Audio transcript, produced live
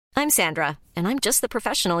I'm Sandra, and I'm just the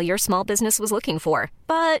professional your small business was looking for.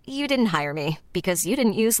 But you didn't hire me because you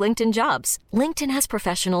didn't use LinkedIn Jobs. LinkedIn has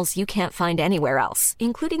professionals you can't find anywhere else,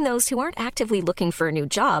 including those who aren't actively looking for a new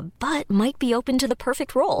job, but might be open to the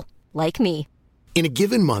perfect role, like me. In a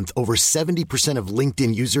given month, over 70% of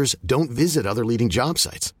LinkedIn users don't visit other leading job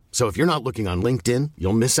sites. So if you're not looking on LinkedIn,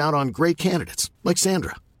 you'll miss out on great candidates like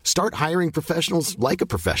Sandra. Start hiring professionals like a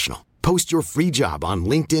professional. Post your free job on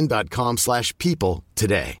linkedin.com/people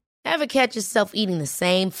today. Ever catch yourself eating the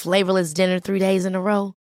same flavorless dinner 3 days in a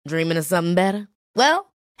row? Dreaming of something better?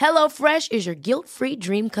 Well, HelloFresh is your guilt-free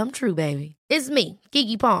dream come true, baby. It's me,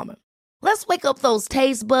 Keke Palmer. Let's wake up those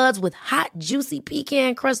taste buds with hot, juicy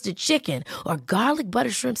pecan-crusted chicken or garlic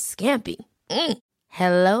butter shrimp scampi.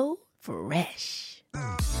 Hello Fresh.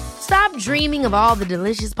 Stop dreaming of all the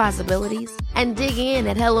delicious possibilities and dig in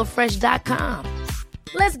at HelloFresh.com.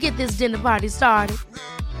 Let's get this dinner party started.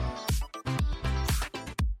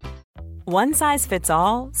 One size fits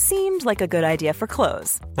all seemed like a good idea for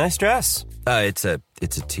clothes. Nice dress. It's a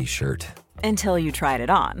t-shirt. Until you tried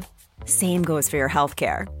it on. Same goes for your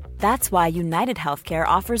healthcare. That's why United Healthcare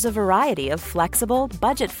offers a variety of flexible,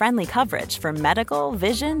 budget-friendly coverage for medical,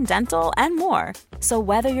 vision, dental, and more. So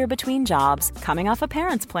whether you're between jobs, coming off a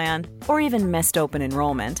parent's plan, or even missed open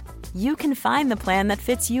enrollment, you can find the plan that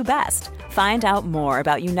fits you best. Find out more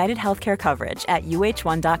about United Healthcare coverage at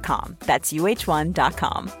uh1.com. That's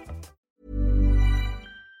uh1.com.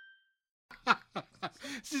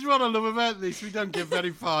 This is what I love about this. We don't get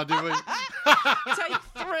very far, do we? Take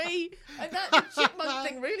 3. And that chipmunk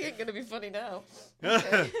thing really ain't going to be funny now.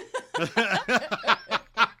 Okay.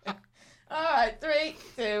 All right, 3,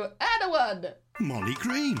 2, and a 1. Molly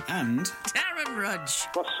Green and Darren Rudge.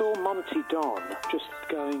 I saw Monty Don just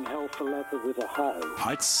going hell for leather with a hoe.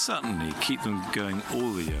 I'd certainly keep them going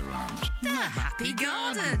all the year round. The Happy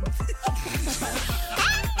Garden. Welcome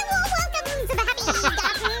to the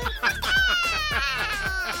Happy Garden.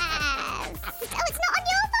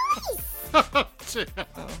 Oh,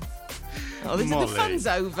 it's not on your voice. The fun's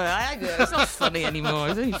over. It's not funny anymore.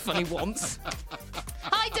 It's only funny once.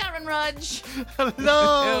 Hi, Darren Rudge. Hello.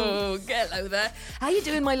 Oh, hello there. How you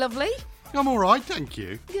doing, my lovely? I'm all right, thank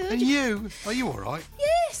you. Good. And you? Are you all right?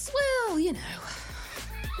 Yes, well, you know.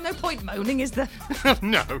 No point moaning, is there?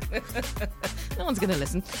 No. No one's going to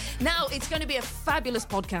listen. Now, it's going to be a fabulous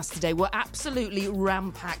podcast today. We're absolutely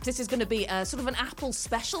ram-packed. This is going to be a sort of an Apple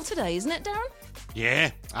special today, isn't it, Darren? Yeah,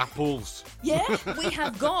 apples. Yeah, we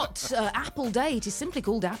have got Apple Day. It is simply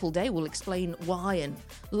called Apple Day. We'll explain why and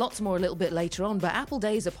lots more a little bit later on. But Apple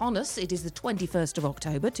Day is upon us. It is the 21st of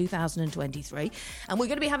October, 2023. And we're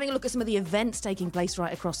going to be having a look at some of the events taking place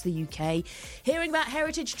right across the UK, hearing about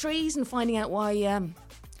heritage trees and finding out why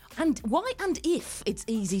and if it's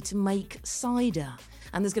easy to make cider.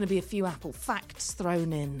 And there's going to be a few Apple facts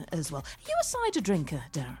thrown in as well. Are you a cider drinker,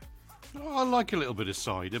 Darren? Oh, I like a little bit of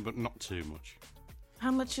cider, but not too much.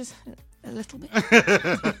 How much is a little bit?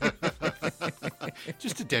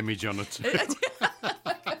 Just a demijohn or two.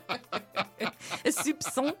 A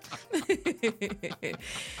soupçon.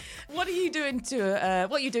 What are you doing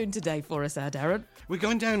today for us, Darren? We're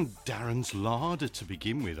going down Darren's larder to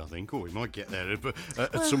begin with, I think, or we might get there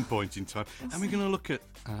at some point in time. And we're going to look at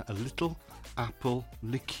a little apple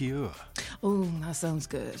liqueur. Oh, that sounds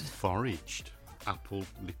good. Foraged apple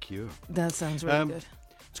liqueur. That sounds really good.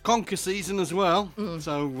 It's conker season as well,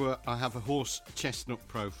 so I have a horse chestnut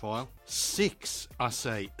profile. 6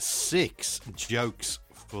 jokes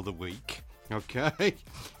for the week. Okay,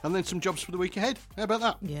 and then some jobs for the week ahead. How about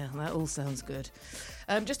that? Yeah, that all sounds good.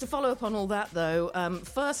 Just to follow up on all that, though,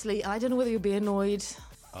 firstly, I don't know whether you'll be annoyed.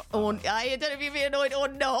 Or, I don't know if you'll be annoyed or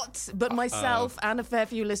not, but myself and a fair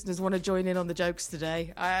few listeners want to join in on the jokes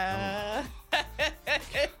today.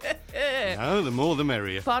 No, the more the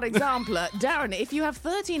merrier. For example, Darren, if you have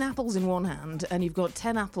 13 apples in one hand and you've got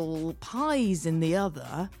 10 apple pies in the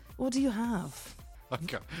other, what do you have?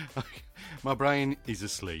 Okay. My brain is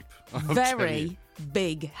asleep. Very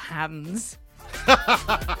big hands.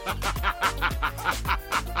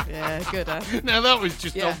 Yeah, good. Now that was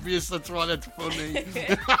just obvious. That's why that's funny.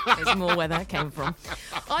 There's more where that came from.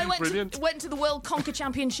 I went to the World Conker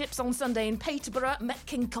Championships on Sunday in Peterborough. Met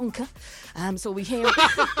King Conker. So we hear.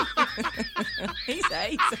 He's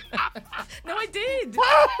 8. No, I did.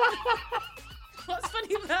 What's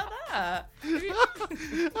funny about that?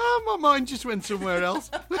 My mind just went somewhere else.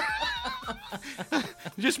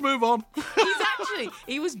 Just move on.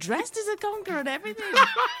 He was dressed as a conker and everything.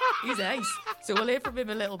 He's ace. So we'll hear from him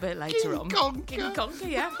a little bit later on. King Conker,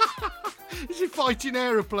 yeah. Is he fighting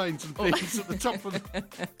aeroplanes and things at the top of the...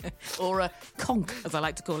 Or a conk, as I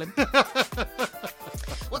like to call him.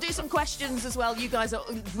 We'll do some questions as well. You guys,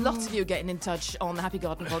 lots of you are getting in touch on the Happy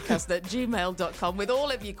Garden Podcast at gmail.com with all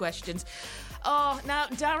of your questions. Oh, now,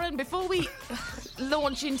 Darren, before we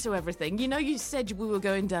launch into everything, you know you said we were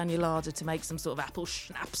going down your larder to make some sort of apple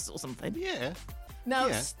schnapps or something. Yeah. Now,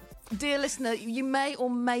 Yeah. Dear listener, you may or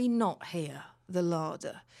may not hear the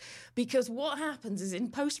larder. Because what happens is in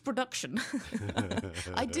post-production,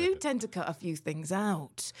 I do tend to cut a few things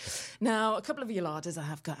out. Now, a couple of your larders I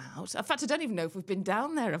have cut out. In fact, I don't even know if we've been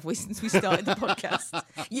down there, have we, since we started the podcast?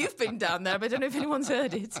 You've been down there, but I don't know if anyone's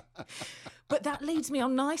heard it. But that leads me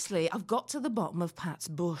on nicely. I've got to the bottom of Pat's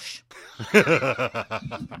bush.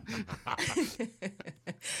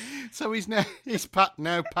 So is Pat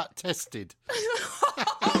now Pat tested?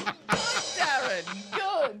 Oh, good, Darren,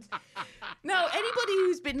 good. Now, anybody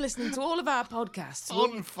who's been listening to all of our podcasts...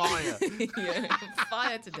 On fire. Yeah, on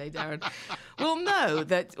fire today, Darren. Will know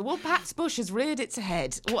that, Pat's bush has reared its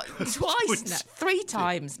head, twice now, 3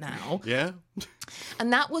 times now. Yeah.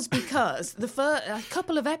 And that was because a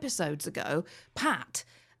couple of episodes ago, Pat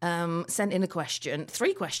sent in a question,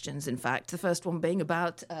 3 questions, in fact, the first one being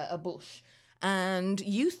about a bush. And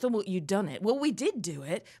you thought you'd done it. Well, we did do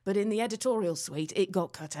it, but in the editorial suite, it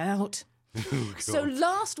got cut out. Oh, so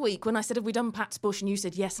last week when I said, have we done Pat's bush? And you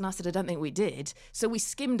said yes, and I said, I don't think we did. So we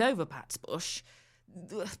skimmed over Pat's bush.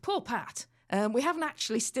 Poor Pat. We haven't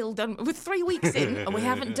actually still done... We're 3 weeks in and we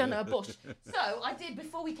haven't done her bush. So I did,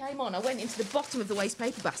 before we came on, I went into the bottom of the waste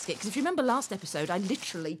paper basket. Because if you remember last episode, I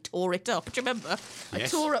literally tore it up. Do you remember?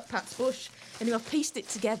 Yes. I tore up Pat's bush and I've pieced it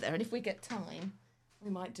together. And if we get time... We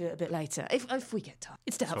might do it a bit later, if we get time.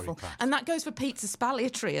 It's doubtful. Sorry, and that goes for Pete's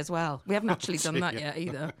espaliatory as well. We haven't actually done that yet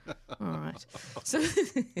either. All right. So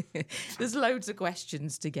there's loads of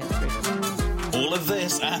questions to get through. All of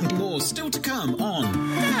this and more still to come on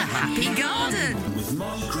The Happy Garden with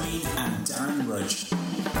Molly Green and Darren Roach.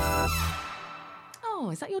 Oh,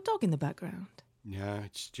 is that your dog in the background? No,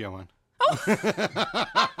 it's Joanne. Oh,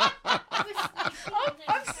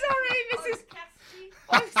 I'm sorry, Mrs.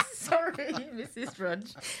 I'm sorry, Mrs.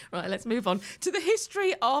 Rudge. Right, let's move on to the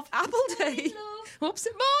history of Apple Day. Whoops,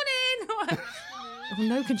 morning. Oh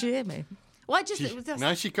no, can you hear me? Well,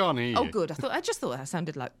 No, she can't hear you. Oh, good. I just thought that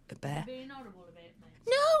sounded like a bear. Being horrible about me.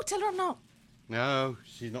 No, tell her I'm not. No,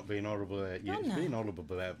 she's not being horrible about you. She's being horrible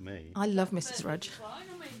about me. I love Mrs. Rudge.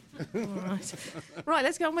 Right,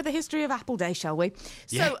 let's go on with the history of Apple Day, shall we?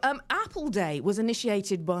 So, Apple Day was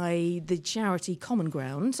initiated by the charity Common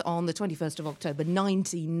Ground on the 21st of October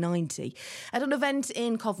 1990 at an event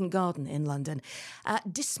in Covent Garden in London.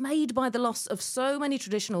 Dismayed by the loss of so many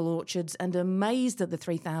traditional orchards and amazed at the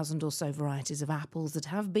 3,000 or so varieties of apples that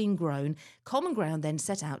have been grown, Common Ground then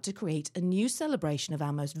set out to create a new celebration of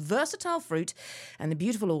our most versatile fruit and the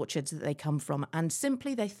beautiful orchards that they come from, and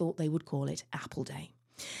simply they thought they would call it Apple Day.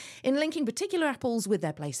 In linking particular apples with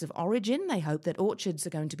their place of origin, they hope that orchards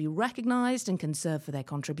are going to be recognised and conserved for their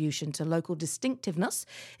contribution to local distinctiveness,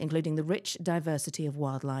 including the rich diversity of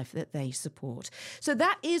wildlife that they support. So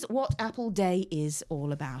that is what Apple Day is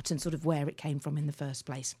all about and sort of where it came from in the first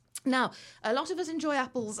place. Now, a lot of us enjoy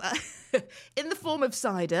apples in the form of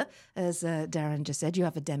cider. As Darren just said, you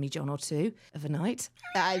have a demijohn or 2 of a night.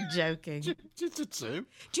 I'm joking. Just a 2.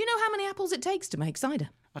 Do you know how many apples it takes to make cider?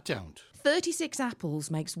 I don't. 36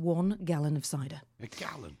 apples makes 1 gallon of cider. A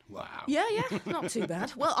gallon? Wow. Yeah, not too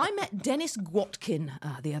bad. Well, I met Dennis Gwatkin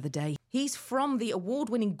the other day. He's from the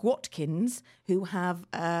award-winning Gwatkins, who have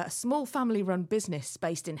a small family-run business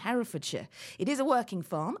based in Herefordshire. It is a working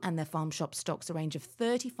farm, and their farm shop stocks a range of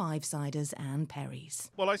 35 ciders and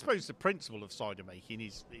perries. Well, I suppose the principle of cider making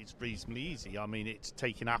is reasonably easy. I mean, it's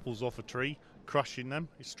taking apples off a tree, crushing them,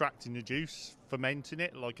 extracting the juice, fermenting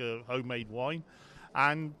it like a homemade wine,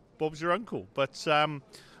 and Bob's your uncle. But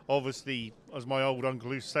obviously, as my old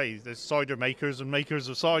uncle used to say, there's cider makers and makers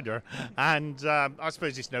of cider. And I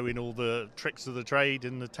suppose it's knowing all the tricks of the trade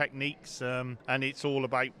and the techniques. And it's all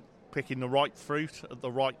about picking the right fruit at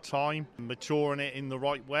the right time, maturing it in the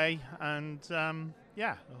right way. And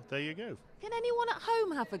there you go. Can anyone at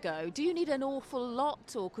home have a go? Do you need an awful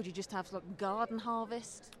lot, or could you just have like garden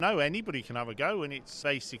harvest? No, anybody can have a go, and it's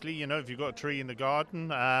basically, if you've got a tree in the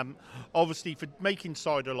garden, obviously for making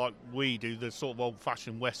cider like we do, the sort of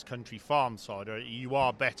old-fashioned West Country farm cider, you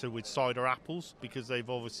are better with cider apples because they've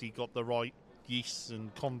obviously got the right yeasts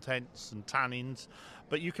and contents and tannins.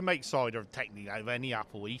 But you can make cider technically out of any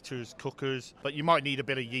apple, eaters, cookers, but you might need a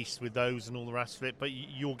bit of yeast with those and all the rest of it, but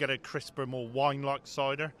you'll get a crisper, more wine-like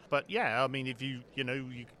cider. But yeah, I mean, if you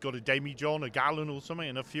got a demi-john, a gallon or something,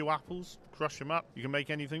 and a few apples, crush them up, you can make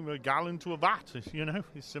anything from a gallon to a vat,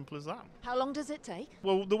 as simple as that. How long does it take?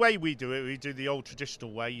 Well, the way we do it, we do the old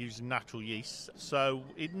traditional way using natural yeast. So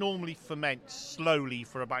it normally ferments slowly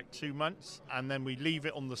for about 2 months, and then we leave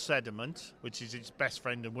it on the sediment, which is its best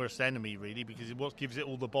friend and worst enemy, really, because it's what gives it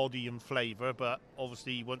all the body and flavour. But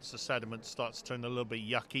obviously, once the sediment starts to turn a little bit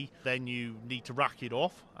yucky, then you need to rack it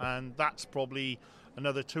off, and that's probably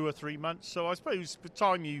another 2 or 3 months. So I suppose by the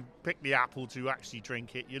time you pick the apple to actually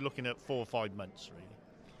drink it, you're looking at 4 or 5 months, really.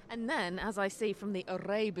 And then, as I see from the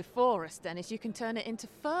array before us, Dennis, you can turn it into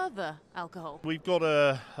further alcohol. We've got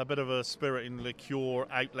a bit of a spirit and liqueur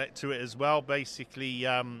outlet to it as well. Basically,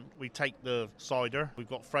 we take the cider. We've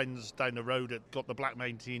got friends down the road that got the Black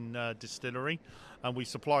Mountain distillery, and we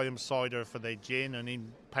supply them cider for their gin, and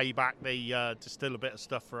in payback they distill a bit of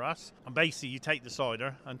stuff for us. And basically you take the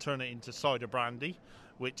cider and turn it into cider brandy,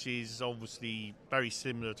 which is obviously very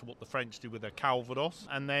similar to what the French do with their Calvados.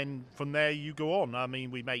 And then from there you go on. I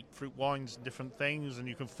mean, we make fruit wines and different things, and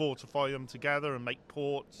you can fortify them together and make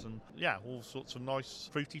ports and, all sorts of nice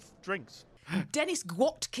fruity drinks. Dennis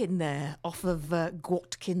Gwatkin there, off of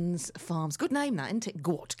Gwatkins Farms. Good name, that, isn't it?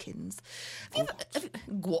 Gwatkins.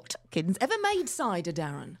 Gwatkins. Ever made cider,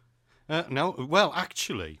 Darren? No. Well,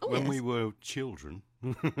 actually, when we were children...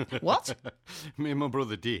 What? Me and my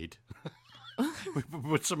brother did. We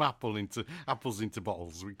put some apples into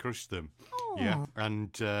bottles. We crushed them. Oh. Yeah,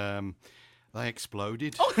 and they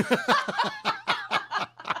exploded. Oh.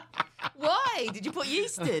 Why? Did you put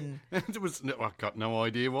yeast in? I got no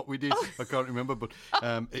idea what we did. I can't remember, but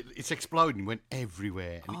it's exploding, went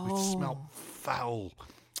everywhere, and it smelled foul.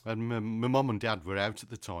 And my mum and dad were out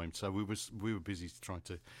at the time, so we were busy trying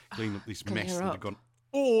to clean up this mess that had gone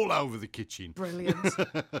all over the kitchen. Brilliant.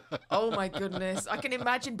 Oh, my goodness. I can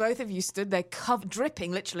imagine both of you stood there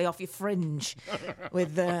dripping literally off your fringe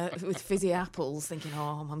with fizzy apples, thinking,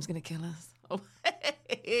 oh, Mum's going to kill us. Oh,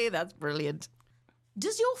 that's brilliant.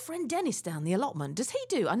 Does your friend Dennis down the allotment, does he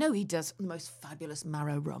do, I know he does the most fabulous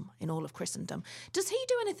marrow rum in all of Christendom. Does he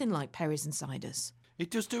do anything like Perry's and ciders? He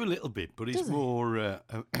does do a little bit, but he's more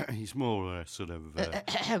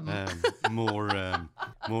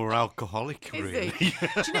more alcoholic, really. Do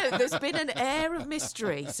you know, there's been an air of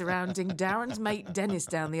mystery surrounding Darren's mate Dennis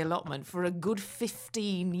down the allotment for a good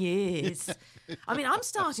 15 years. I mean, I'm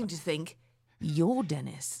starting to think, you're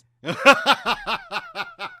Dennis.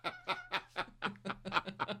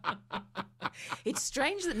 It's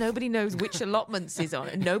strange that nobody knows which allotments he's on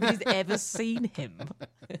and nobody's ever seen him.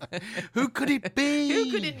 Who could it be?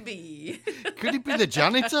 Who could it be? Could it be the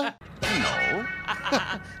janitor? No.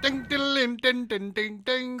 Ding, ding, ding, ding, ding,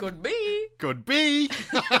 ding. Could be. Could be.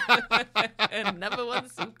 Number one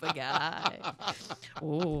super guy.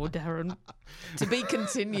 Oh, Darren. To be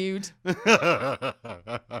continued.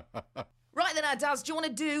 Right then, Daz, do you want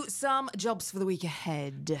to do some jobs for the week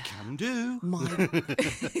ahead? Can do.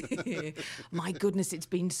 My goodness, it's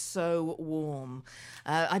been so warm.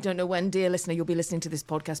 I don't know when, dear listener, you'll be listening to this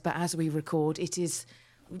podcast, but as we record, it is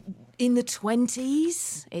in the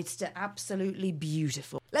 20s. It's absolutely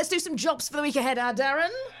beautiful. Let's do some jobs for the week ahead, Darren.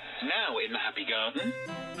 Now in the Happy Garden.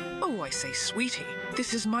 Oh, I say, sweetie,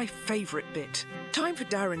 this is my favourite bit. Time for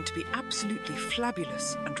Darren to be absolutely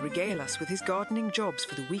flabulous and regale us with his gardening jobs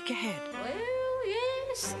for the week ahead. Well,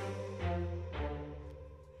 yes.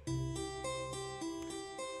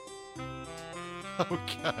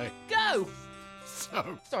 Okay. Go!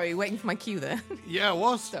 So... Sorry, you're waiting for my cue there. Yeah, I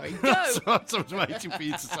was. Sorry, go! I was waiting for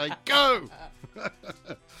you to say go!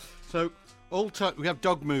 So... we have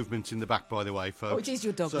dog movement in the back, by the way, folks. Oh, it is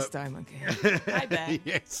your dog this time, okay. Hi there.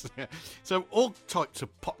 Yes. So all types of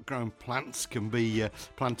pot-grown plants can be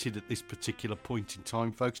planted at this particular point in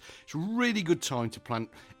time, folks. It's a really good time to plant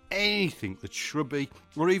anything that's shrubby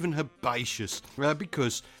or even herbaceous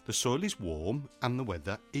because the soil is warm and the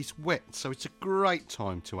weather is wet. So it's a great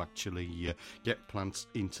time to actually get plants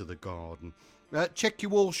into the garden. Check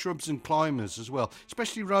your wall shrubs and climbers as well,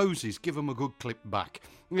 especially roses. Give them a good clip back.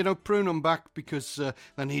 You know, prune them back because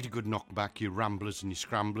they need a good knockback, your ramblers and your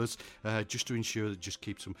scramblers, just to ensure that it just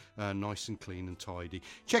keeps them nice and clean and tidy.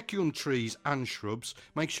 Check your trees and shrubs.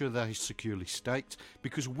 Make sure they're securely staked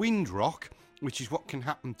because windrock, which is what can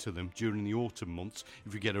happen to them during the autumn months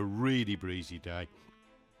if you get a really breezy day,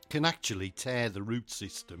 can actually tear the root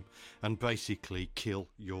system and basically kill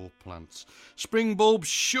your plants. Spring bulbs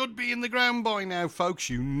should be in the ground by now, folks,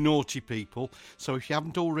 you naughty people. So if you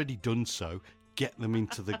haven't already done so, get them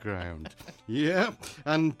into the ground. Yeah,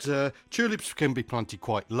 and tulips can be planted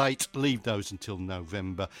quite late. Leave those until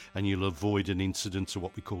November and you'll avoid an incident of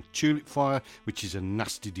what we call tulip fire, which is a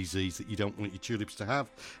nasty disease that you don't want your tulips to have.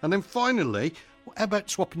 And then finally, how about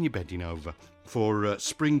swapping your bedding over for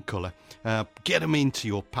spring colour? Get them into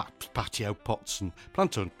your patio pots and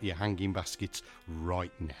plant on your hanging baskets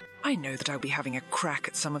right now. I know that I'll be having a crack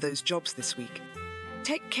at some of those jobs this week.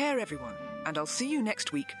 Take care, everyone, and I'll see you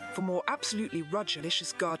next week for more absolutely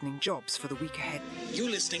rudgelicious gardening jobs for the week ahead. You're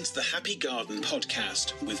listening to the Happy Garden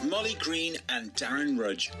podcast with Molly Green and Darren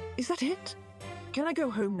Rudge. Is that it? Can I go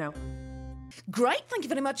home now? Great, thank you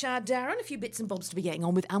very much, Darren. A few bits and bobs to be getting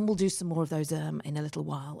on with, and we'll do some more of those in a little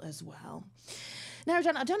while as well. Now,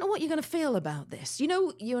 Darren, I don't know what you're going to feel about this. You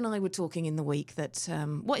know, you and I were talking in the week that,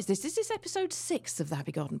 what is this? Is this episode 6 of the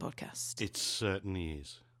Happy Garden podcast? It certainly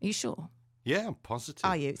is. Are you sure? Yeah, I'm positive.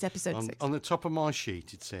 Are you? It's episode 6. On the top of my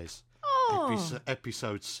sheet, it says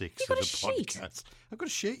episode 6 You've of got the a sheet? podcast. I've got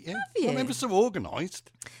a sheet, yeah. Have you? I'm ever so organised.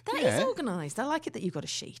 That is organised. I like it that you've got a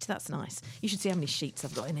sheet. That's nice. You should see how many sheets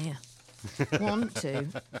I've got in here. 1, 2,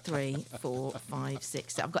 3, 4, 5,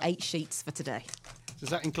 6. I've got 8 sheets for today. Does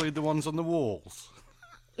that include the ones on the walls?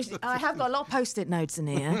 I have got a lot of post-it notes in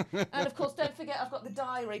here. And, of course, don't forget I've got the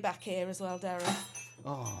diary back here as well, Darren.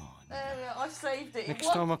 Oh, there we are. I saved it. Next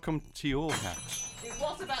time I come to your house. It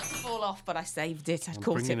was about to fall off, but I saved it. I'm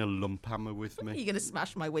bringing a lump hammer with me. You're going to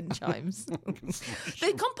smash my wind chimes.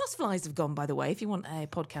 The compost flies have gone, by the way, if you want a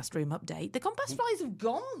podcast room update. The compost flies have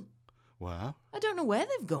gone. Wow. I don't know where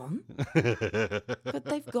they've gone, but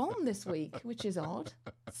they've gone this week, which is odd,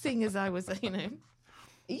 seeing as I was,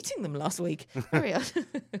 eating them last week. Very odd.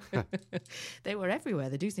 They were everywhere.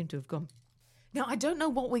 They do seem to have gone. Now, I don't know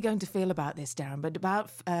what we're going to feel about this, Darren, but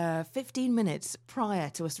about 15 minutes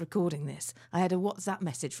prior to us recording this, I had a WhatsApp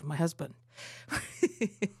message from my husband.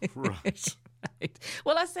 Right. Right.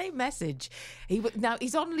 Well, I say message. Now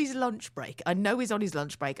he's on his lunch break. I know he's on his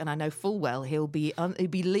lunch break, and I know full well he'll be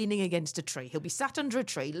leaning against a tree. He'll be sat under a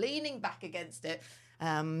tree, leaning back against it,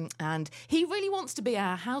 and he really wants to be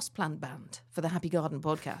our houseplant band for the Happy Garden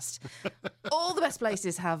podcast. All the best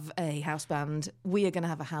places have a house band. We are going to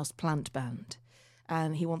have a houseplant band,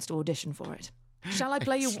 and he wants to audition for it. Shall I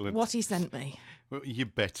play you what he sent me? Well, you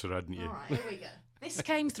better, hadn't you? All right, here we go. This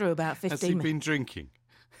came through about 15 minutes. Has he been drinking?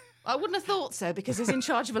 I wouldn't have thought so, because he's in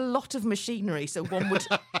charge of a lot of machinery, so one would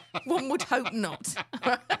hope not.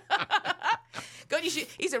 God,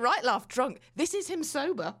 he's a right laugh drunk. This is him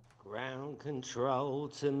sober. Ground control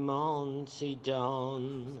to Monty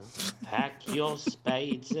Don. Pack your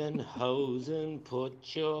spades and hoes and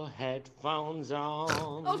put your headphones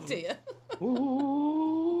on. Oh dear.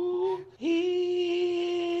 Ooh,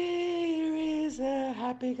 here is a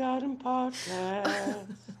Happy Garden podcast.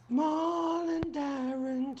 Mol and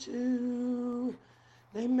Darren too.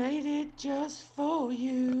 They made it just for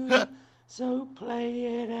you. So play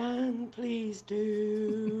it and please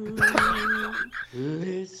do.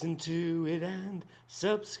 Listen to it and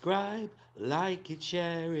subscribe. Like it,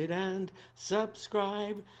 share it and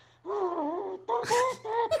subscribe.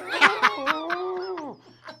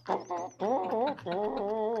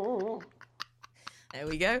 There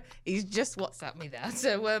we go. He's just WhatsApped me that.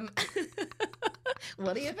 So,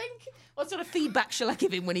 what do you think? What sort of feedback shall I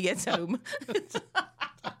give him when he gets home?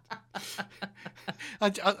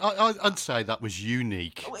 I'd say that was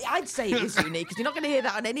unique. I'd say it is unique, because you're not going to hear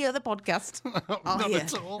that on any other podcast. Not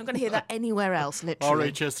at all. I'm not going to hear that anywhere else,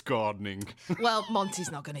 literally. RHS gardening. Well,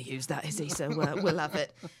 Monty's not going to use that, is he? So we'll have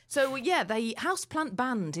it. So, yeah, the houseplant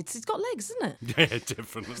band, it's got legs, isn't it? Yeah,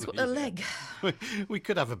 definitely. It's got a leg. We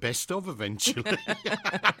could have a best-of eventually.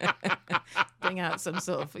 Bring out some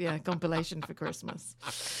sort of compilation for Christmas.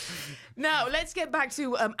 Now, let's get back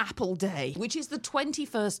to Apple Day, which is the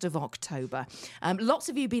 21st of October. Lots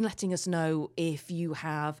of you have been letting us know if you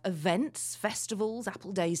have events, festivals,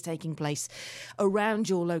 Apple Days taking place around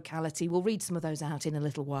your locality. We'll read some of those out in a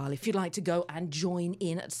little while if you'd like to go and join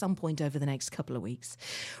in at some point over the next couple of weeks.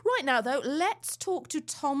 Right now, though, let's talk to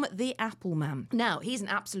Tom the Appleman. Now, he's an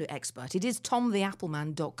absolute expert. It is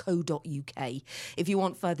tomtheappleman.co.uk if you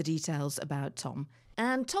want further details about Tom.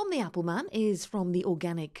 And Tom the Appleman is from the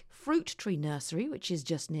Organic Fruit Tree Nursery, which is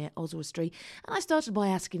just near Oswestry. And I started by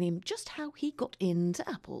asking him just how he got into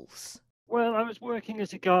apples. Well, I was working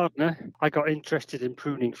as a gardener. I got interested in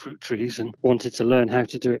pruning fruit trees and wanted to learn how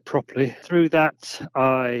to do it properly. Through that,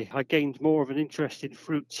 I gained more of an interest in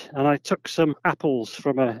fruit, and I took some apples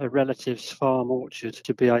from a relative's farm orchard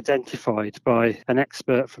to be identified by an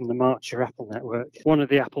expert from the Marcher Apple Network. One of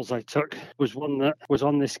the apples I took was one that was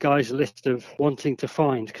on this guy's list of wanting to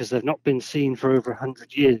find because they've not been seen for over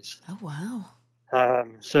 100 years. Oh, wow.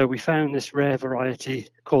 So we found this rare variety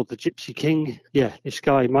called the Gypsy King. Yeah, this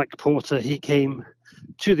guy, Mike Porter, he came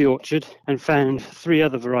to the orchard and found 3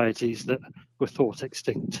 other varieties that were thought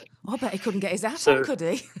extinct. I bet he couldn't get his hat on, could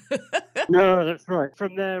he? No, that's right.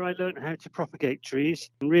 From there, I learned how to propagate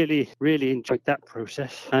trees and really enjoyed that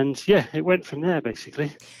process. And yeah, it went from there,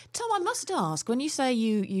 basically. Tom, I must ask, when you say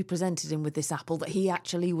you presented him with this apple that he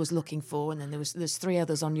actually was looking for, and then there's 3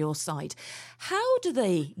 others on your site, how do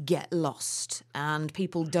they get lost and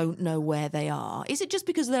people don't know where they are? Is it just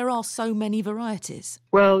because there are so many varieties?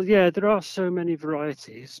 Well, yeah, there are so many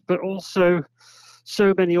varieties, but also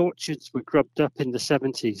so many orchards were grubbed up in the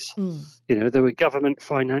 70s. You know, there were government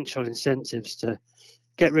financial incentives to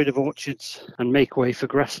get rid of orchards and make way for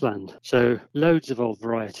grassland. So loads of old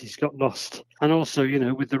varieties got lost. And also, you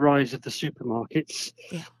know, with the rise of the supermarkets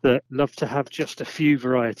that love to have just a few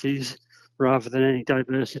varieties rather than any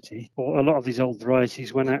diversity, or a lot of these old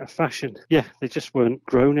varieties went out of fashion. Yeah, they just weren't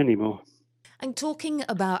grown anymore. And talking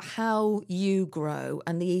about how you grow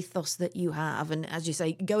and the ethos that you have, and as you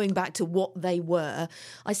say, going back to what they were,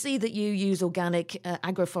 I see that you use organic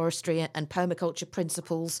agroforestry and permaculture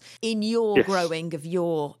principles in your growing of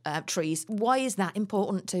your trees. Why is that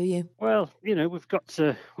important to you? Well, you know, we've got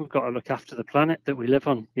to look after the planet that we live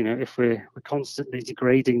on. You know, if we're constantly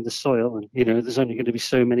degrading the soil, and you know, there's only going to be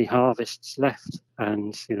so many harvests left.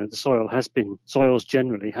 And you know, soils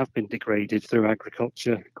generally have been degraded through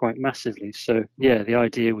agriculture quite massively. So yeah, the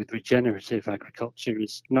idea with regenerative agriculture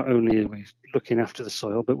is not only are we looking after the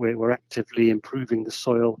soil, but we're actively improving the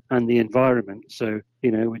soil and the environment. So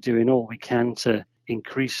you know, we're doing all we can to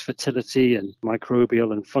increase fertility and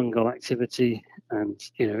microbial and fungal activity, and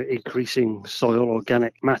you know, increasing soil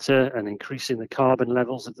organic matter and increasing the carbon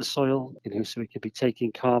levels of the soil, you know, so we can be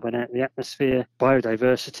taking carbon out of the atmosphere.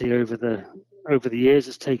 Biodiversity over the years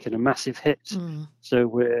has taken a massive hit. So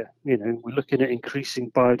we're looking at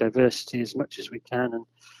increasing biodiversity as much as we can, and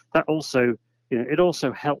that also, you know, it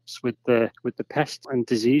also helps with the pest and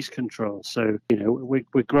disease control. So, you know,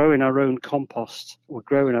 we're growing our own compost, we're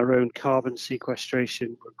growing our own carbon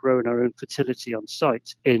sequestration, we're growing our own fertility on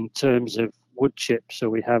site in terms of wood chips. So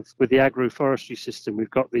we have, with the agroforestry system,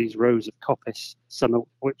 we've got these rows of coppice, some of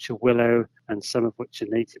which are willow and some of which are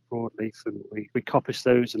native broadleaf, and we coppice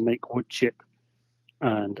those and make wood chip.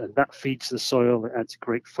 And that feeds the soil. It adds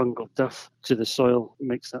great fungal duff to the soil,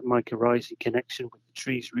 makes that mycorrhizal connection with the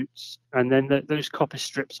tree's roots. And then those coppice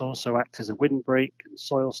strips also act as a windbreak and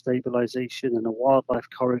soil stabilization and a wildlife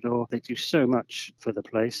corridor. They do so much for the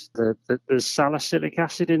place. There's salicylic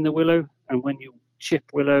acid in the willow, and when you chip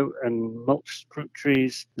willow and mulch fruit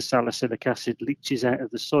trees, the salicylic acid leaches out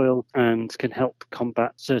of the soil and can help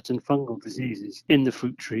combat certain fungal diseases in the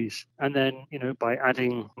fruit trees. And then, you know, by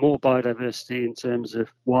adding more biodiversity in terms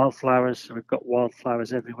of wildflowers, so we've got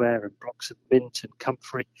wildflowers everywhere, and blocks of mint and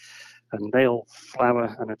comfrey, and they all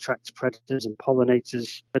flower and attract predators and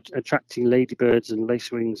pollinators, attracting ladybirds and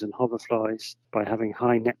lacewings and hoverflies by having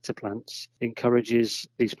high nectar plants encourages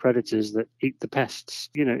these predators that eat the pests.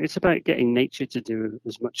 You know, it's about getting nature to do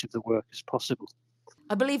as much of the work as possible.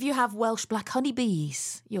 I believe you have Welsh black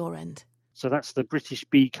honeybees, your end. So that's the British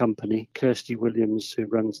Bee Company, Kirsty Williams, who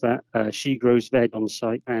runs that. She grows veg on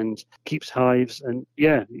site and keeps hives. And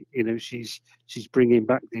yeah, you know, she's bringing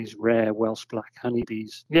back these rare Welsh black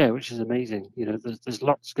honeybees. Yeah, which is amazing. You know, there's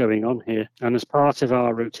lots going on here. And as part of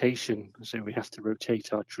our rotation, so we have to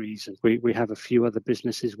rotate our trees, and we have a few other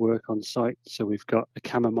businesses work on site. So we've got a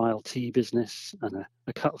chamomile tea business and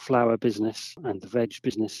a cut flower business and the veg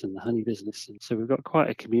business and the honey business. And so we've got quite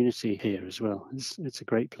a community here as well. It's a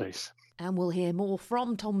great place. And we'll hear more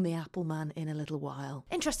from Tom the Appleman in a little while.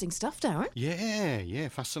 Interesting stuff, Darren. Yeah,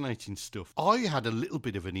 fascinating stuff. I had a little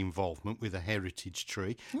bit of an involvement with a heritage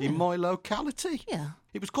tree in my locality. Yeah.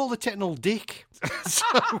 It was called the Tetnal Dick.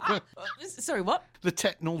 Sorry, what? The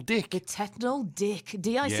Tetnal Dick. The Tetnal Dick.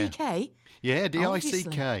 D-I-C-K? Yeah,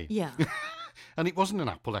 D-I-C-K. Yeah. And it wasn't an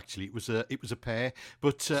apple, actually. It was a pear,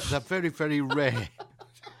 but they're very, very rare.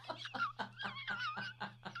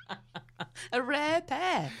 A rare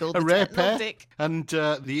pear. A rare pear. And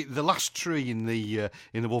the last tree in the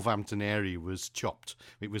Wolverhampton area was chopped.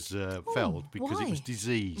 It was felled because it was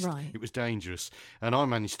diseased. Right. It was dangerous. And I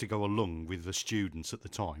managed to go along with the students at the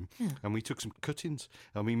time, and we took some cuttings,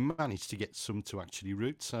 and we managed to get some to actually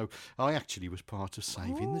root. So I actually was part of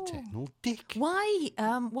saving the Tetnal Dick. Why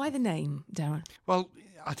the name, Darren? Well,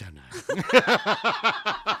 I don't know.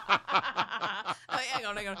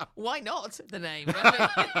 Hang on. Why not the name?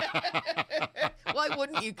 Why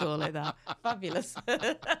wouldn't you call it that? Fabulous.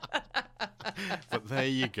 But there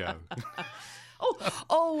you go.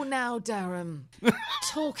 Oh, now, Darren,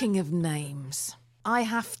 talking of names, I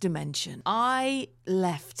have to mention, I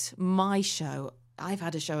left my show. I've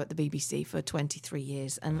had a show at the BBC for 23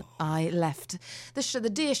 years, and I left the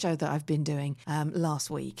Dear Show that I've been doing last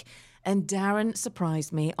week. And Darren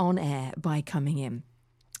surprised me on air by coming in.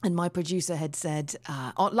 And my producer had said,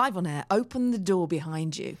 live on air, open the door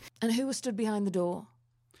behind you. And who was stood behind the door?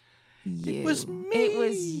 You. It was me. It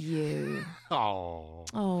was you. Oh.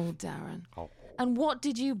 Oh, Darren. Oh. And what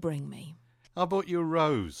did you bring me? I bought you a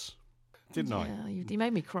rose, didn't I? Yeah, you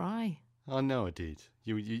made me cry. I know I did.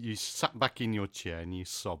 You sat back in your chair and you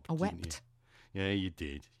sobbed. I wept. You? Yeah, you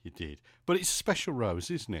did. You did. But it's a special rose,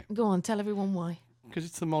 isn't it? Go on, tell everyone why. Because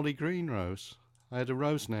it's the Molly Green rose. I had a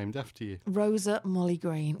rose named after you. Rosa Molly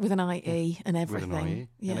Green, with an IE and everything. With an IE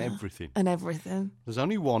yeah. and everything. And everything. There's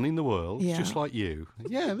only one in the world, yeah. just like you.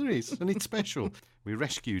 Yeah, there is, and it's special. We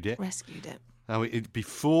rescued it. Now,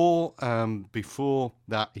 before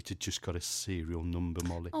that, it had just got a serial number,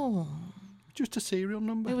 Molly. Oh. Just a serial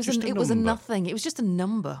number. It was just it was a nothing. It was just a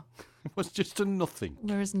number. It was just a nothing.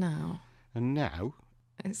 Whereas now... And now...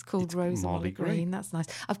 It's called Rosa Molly Green. That's nice.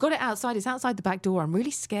 I've got it outside. It's outside the back door. I'm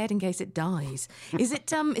really scared in case it dies. Is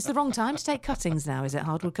it? It's the wrong time to take cuttings now. Is it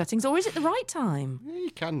hardwood cuttings, or is it the right time? Yeah,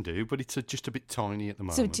 you can do, but it's just a bit tiny at the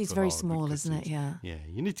moment. So it is very small, isn't it? Yeah. Yeah,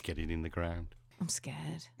 you need to get it in the ground. I'm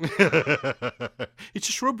scared. It's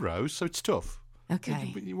a shrub rose, so it's tough.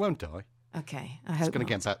 Okay. It won't die. Okay, I hope it's going to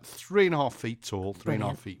get about 3.5 feet tall,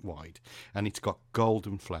 3.5 feet wide, and it's got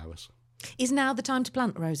golden flowers. Is now the time to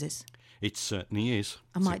plant roses? It certainly is.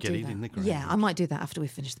 I might get do it that. in the ground. Yeah, I might do that after we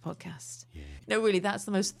finish the podcast. Yeah. No, really, that's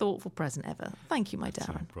the most thoughtful present ever. Thank you, my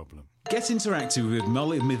Darren. No problem. Get interactive with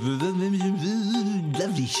Molly.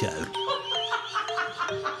 Lovely show.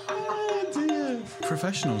 Oh dear.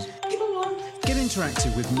 Professionals. Get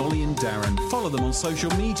interactive with Molly and Darren. Follow them on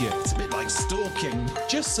social media. It's a bit like stalking.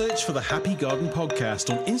 Just search for the Happy Garden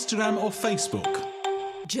Podcast on Instagram or Facebook.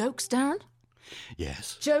 Jokes, Darren?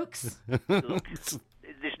 Yes. Jokes? Look,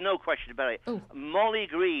 there's no question about it. Oh. Molly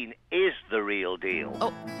Green is the real deal.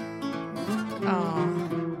 Oh,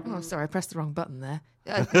 sorry, I pressed the wrong button there.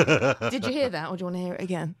 Did you hear that, or do you want to hear it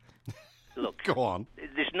again? Look, go on.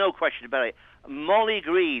 There's no question about it. Molly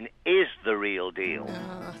Green is the real deal.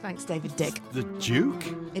 Thanks, David Dick. The Duke?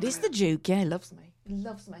 It is the Duke, yeah, he loves me. He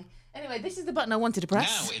loves me. Anyway, this is the button I wanted to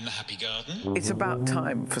press. Now in the Happy Garden. It's about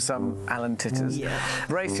time for some Alan Titters. Yeah.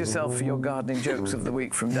 Brace yourself for your gardening jokes of the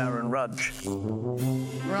week from Darren Rudge.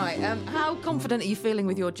 Right, how confident are you feeling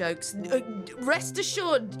with your jokes? Rest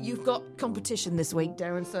assured you've got competition this week,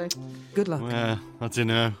 Darren, so good luck. Well, I don't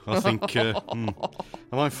know. I think I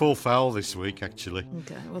might fall foul this week, actually.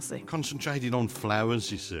 Okay, we'll see. Concentrating on flowers,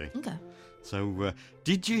 you see. Okay. So,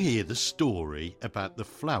 did you hear the story about the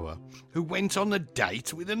flower who went on a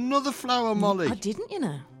date with another flower, Molly? I didn't, you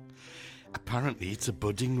know. Apparently, it's a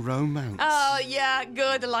budding romance. Oh, yeah,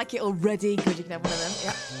 good. I like it already. Good, you can have one of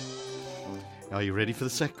them. Yeah. Are you ready for the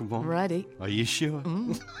second one? Ready. Are you sure?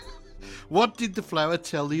 What did the flower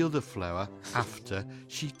tell the other flower after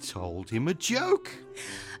she told him a joke?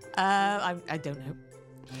 I don't know.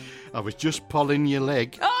 I was just pulling your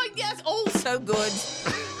leg. Oh, yes, also good.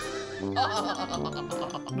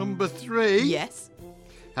 Number 3. Yes.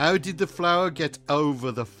 How did the flower get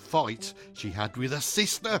over the fight she had with her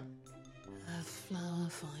sister? A flower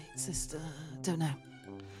fight, sister. Don't know.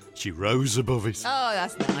 She rose above it. Oh,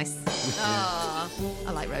 that's nice.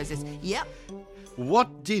 I like roses. Yep.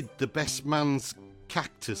 What did the best man's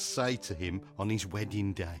cactus say to him on his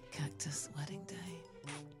wedding day? Cactus wedding day.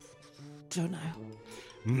 Don't know.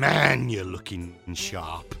 Man, you're looking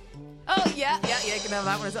sharp. Oh, yeah, you can have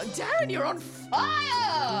that one as well. Darren, you're on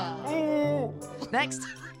fire! Oh. Next.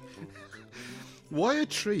 Why are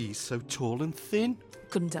trees so tall and thin?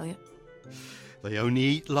 Couldn't tell you. They only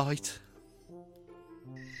eat light.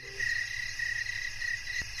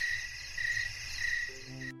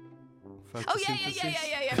 Photosynthesis.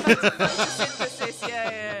 Photosynthesis,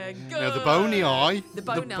 yeah. Good. Now, the bony eye. The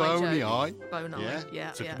bony eye. Bone eye,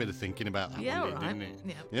 yeah. Took a bit of thinking about that one, didn't it?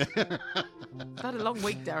 Yeah. I've had a long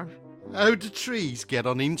week, Darren. How do trees get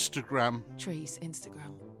on Instagram? Trees,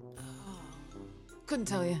 Instagram. Oh, couldn't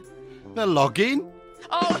tell you. They're logging.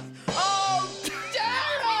 Oh,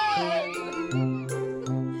 Darren!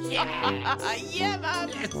 Yeah, yeah, man.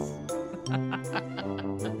 Yes.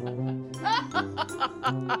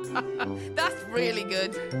 That's really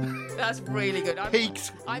good. That's really good.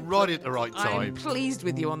 Peaked right at the right time. I'm pleased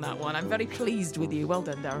with you on that one. I'm very pleased with you. Well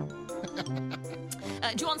done, Darren.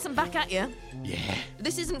 Do you want some back at you? Yeah.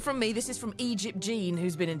 This isn't from me, this is from Egypt Jean,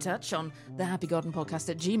 who's been in touch on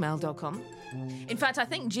thehappygardenpodcast@gmail.com. In fact, I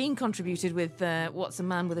think Jean contributed with What's a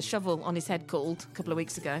Man with a Shovel on his Head Called a couple of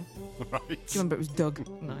weeks ago. Right. Do you remember it was Doug?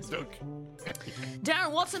 Nice. Doug.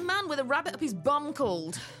 Darren, what's a man with a rabbit up his bum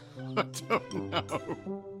called? I don't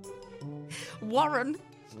know. Warren.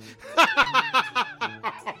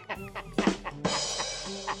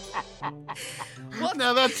 What?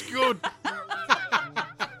 Now that's good.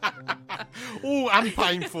 Oh, and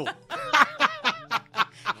painful.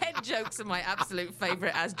 Head jokes are my absolute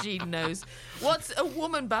favourite, as Jean knows. What's a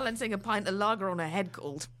woman balancing a pint of lager on her head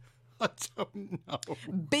called? I don't know.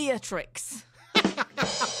 Beatrix.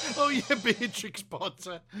 Oh, yeah, Beatrix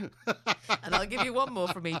Potter. And I'll give you one more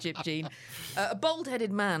from Egypt, Jean. A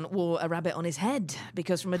bald-headed man wore a rabbit on his head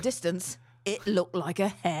because from a distance, it looked like a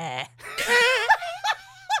hare.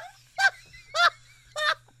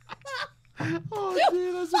 Oh,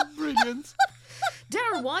 dear, that's brilliant.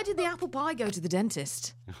 Darren, why did the apple pie go to the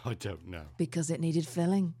dentist? I don't know. Because it needed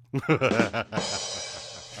filling.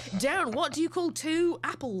 Darren, what do you call two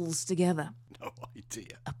apples together? No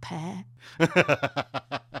idea. A pear.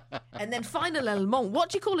 And then final element, what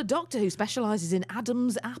do you call a doctor who specialises in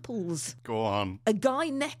Adam's apples? Go on. A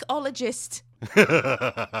gynecologist.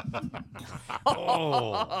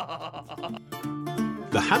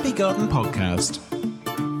 The Happy Garden Podcast.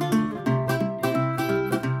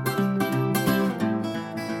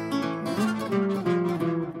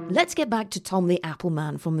 Let's get back to Tom the Apple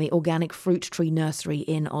Man from the Organic Fruit Tree Nursery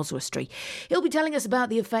in Oswestry. He'll be telling us about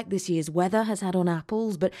the effect this year's weather has had on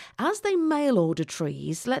apples, but as they mail order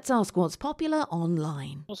trees, let's ask what's popular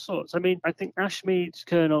online. All sorts. I mean, I think Ashmead's,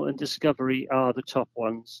 Kernel and Discovery are the top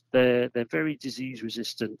ones. They're very disease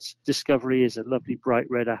resistant. Discovery is a lovely bright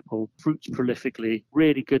red apple, fruits prolifically,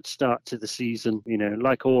 really good start to the season. You know,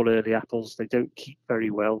 like all early apples, they don't keep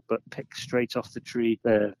very well, but pick straight off the tree.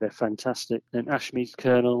 They're fantastic. Then Ashmead's,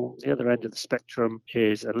 Kernel, the other end of the spectrum,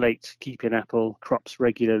 is a late keeping apple, crops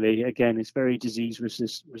regularly. Again, it's very disease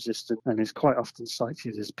resistant and is quite often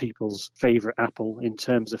cited as people's favourite apple in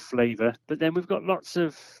terms of flavour. But then we've got lots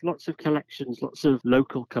of collections, lots of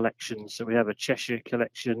local collections. So we have a Cheshire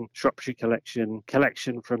collection, Shropshire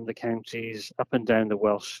collection from the counties up and down the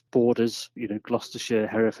Welsh borders, you know, Gloucestershire,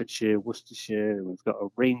 Herefordshire, Worcestershire. We've got a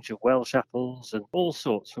range of Welsh apples and all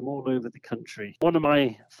sorts from all over the country. One of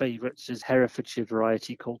my favourites is Herefordshire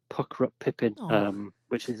variety called Pucker-up Pippin,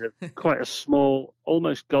 which is quite a small,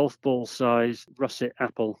 almost golf ball size russet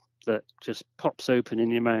apple that just pops open in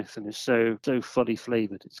your mouth and is so fully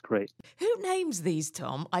flavoured. It's great. Who names these,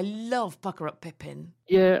 Tom? I love Pucker-up Pippin.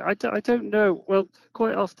 Yeah, I don't know. Well,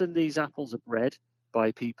 quite often these apples are bred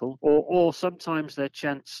by people, or sometimes they're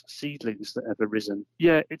chance seedlings that have arisen.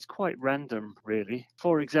 Yeah, it's quite random, really.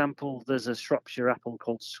 For example, there's a Shropshire apple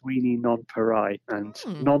called Sweeney non-pari, and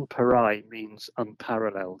non-pari means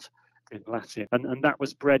unparalleled in Latin. And that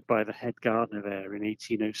was bred by the head gardener there in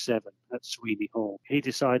 1807 at Sweeney Hall. He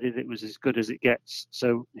decided it was as good as it gets,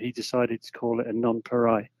 so he decided to call it a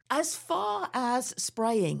non-pari. As far as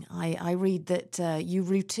spraying, I read that you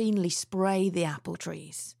routinely spray the apple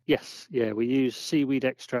trees. Yes, yeah, we use seaweed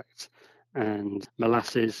extract and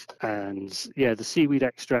molasses, and yeah, the seaweed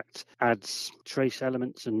extract adds trace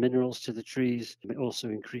elements and minerals to the trees. It also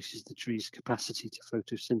increases the tree's capacity to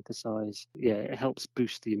photosynthesize. Yeah, it helps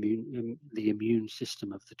boost the immune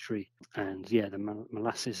system of the tree, and yeah, the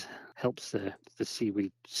molasses helps the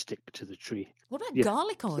seaweed stick to the tree. What about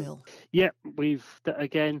garlic oil? Yeah,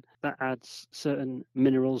 that adds certain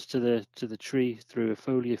minerals to the tree through a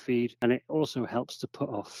foliar feed, and it also helps to put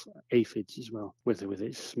off aphids as well with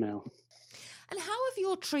its smell. And how have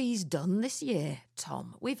your trees done this year,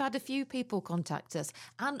 Tom? We've had a few people contact us,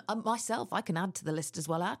 and myself, I can add to the list as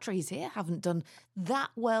well. Our trees here haven't done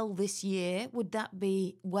that well this year. Would that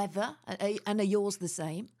be weather? And are yours the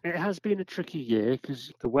same? It has been a tricky year because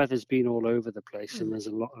the weather's been all over the place and there's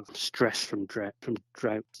a lot of stress from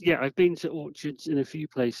drought. Yeah, I've been to orchards in a few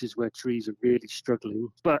places where trees are really struggling.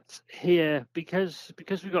 But here, because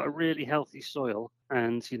we've got a really healthy soil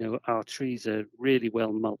and, you know, our trees are really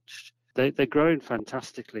well mulched, they're growing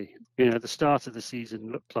fantastically. You know, the start of the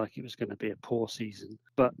season looked like it was going to be a poor season,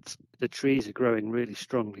 but the trees are growing really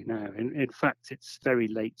strongly now. In fact, it's very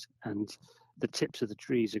late and the tips of the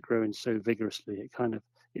trees are growing so vigorously.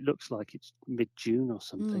 It looks like it's mid-June or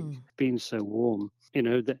something. Being so warm, you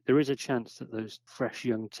know, there is a chance that those fresh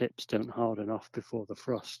young tips don't harden off before the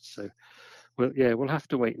frost. So, we'll have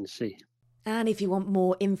to wait and see. And if you want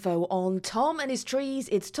more info on Tom and his trees,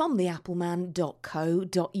 it's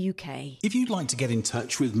tomtheappleman.co.uk. If you'd like to get in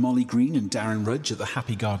touch with Molly Green and Darren Rudge at the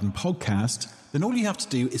Happy Garden Podcast, then all you have to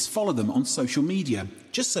do is follow them on social media.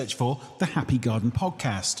 Just search for the Happy Garden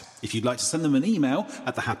Podcast. If you'd like to send them an email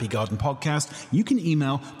at the Happy Garden Podcast, you can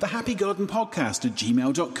email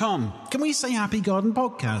thehappygardenpodcast@gmail.com. Can we say Happy Garden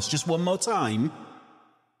Podcast just one more time?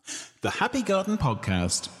 The Happy Garden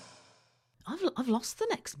Podcast. I've lost the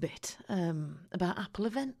next bit about Apple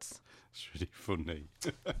events. It's really funny.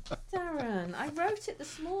 Darren, I wrote it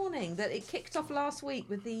this morning that it kicked off last week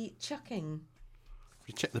with the chucking.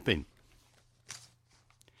 You check the bin.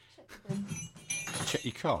 Check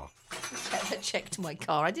your car. I checked my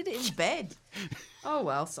car. I did it in bed. Oh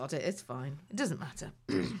well, sod it. It's fine. It doesn't matter.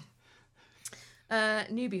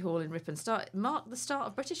 Newby Hall in Ripon marked the start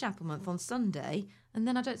of British Apple Month on Sunday, and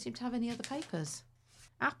then I don't seem to have any other papers.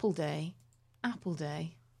 Apple Day.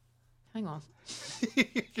 Hang on.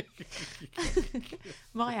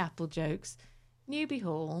 My Apple jokes. Newby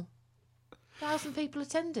Hall. 1,000 people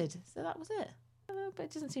attended. So that was it. But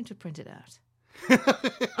it doesn't seem to have printed out.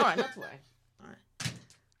 All right, not to worry. All right.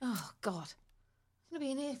 Oh, God. I'm going to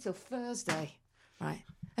be in here till Thursday. Right.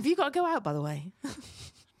 Have you got to go out, by the way?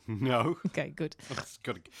 No. Okay, good. I've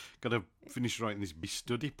got to finish writing this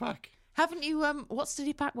study pack. Haven't you, what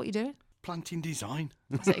study pack? What are you doing? Planting design.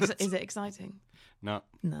 Is it exciting? No.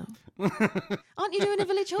 Aren't you doing a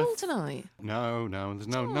village hall tonight? No. There's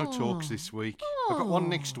no talks this week. I've got one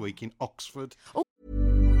next week in Oxford.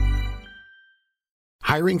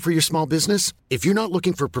 Hiring for your small business? If you're not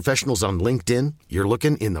looking for professionals on LinkedIn, you're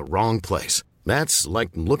looking in the wrong place. That's like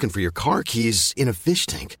looking for your car keys in a fish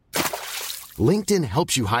tank. LinkedIn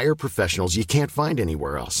helps you hire professionals you can't find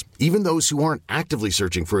anywhere else, even those who aren't actively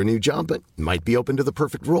searching for a new job but might be open to the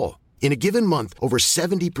perfect role. In a given month, over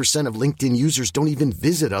 70% of LinkedIn users don't even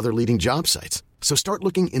visit other leading job sites. So start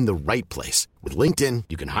looking in the right place. With LinkedIn,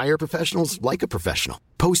 you can hire professionals like a professional.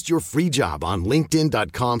 Post your free job on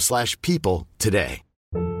linkedin.com/people today.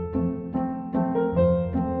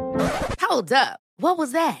 Hold up. What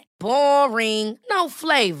was that? Boring. No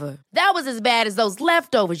flavor. That was as bad as those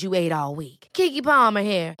leftovers you ate all week. Keke Palmer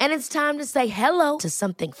here, and it's time to say hello to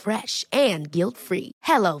something fresh and guilt-free.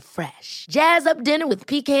 Hello Fresh. Jazz up dinner with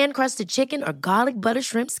pecan-crusted chicken or garlic butter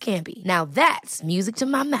shrimp scampi. Now that's music to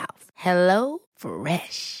my mouth. Hello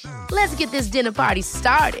Fresh. Let's get this dinner party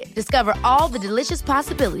started. Discover all the delicious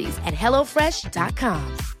possibilities at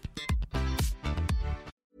hellofresh.com.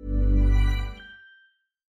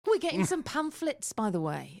 We're getting some pamphlets, by the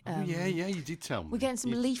way. Yeah, you did tell me. We're getting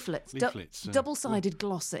some leaflets. Double-sided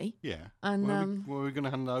glossy. Yeah. And where are we going to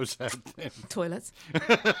hand those out then? Toilets.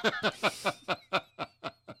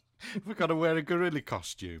 We've got to wear a gorilla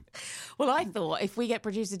costume. Well, I thought if we get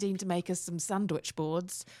producer Dean to make us some sandwich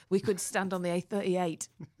boards, we could stand on the A38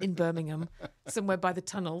 in Birmingham, somewhere by the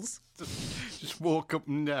tunnels. Just walk up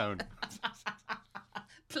and down.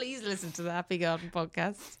 Please listen to the Happy Garden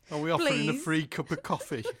Podcast. Are we offering a free cup of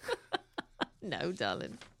coffee? No,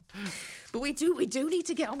 darling. But we do need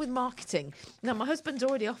to get on with marketing. Now, my husband's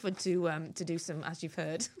already offered to do some, as you've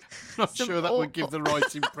heard. Not sure that would give the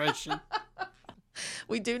right impression.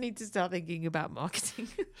 We do need to start thinking about marketing.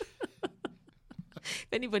 If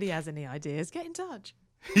anybody has any ideas, get in touch.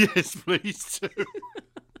 Yes, please do.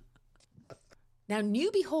 Now,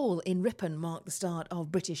 Newby Hall in Ripon marked the start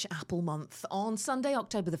of British Apple Month on Sunday,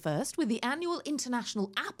 October the 1st, with the annual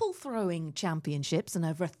International Apple Throwing Championships, and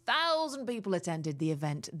over 1,000 people attended the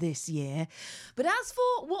event this year. But as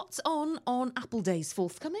for what's on Apple Days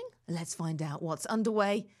forthcoming, let's find out what's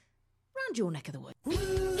underway round your neck of the woods.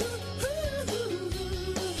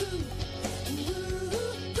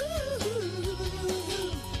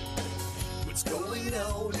 What's going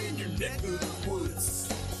on in your neck of the woods?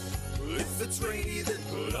 If it's rainy, then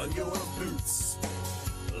put on your boots.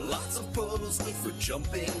 Lots of puddles good for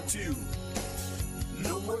jumping too.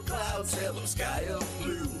 No more clouds, hello sky of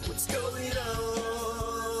blue. What's going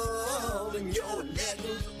on in your neck of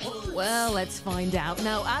the woods? Well, let's find out.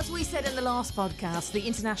 Now, as we said in the last podcast, the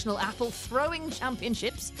International Apple Throwing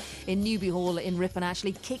Championships in Newby Hall in Ripon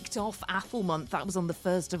actually kicked off Apple Month. That was on the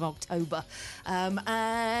 1st of October.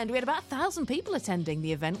 And we had about 1,000 people attending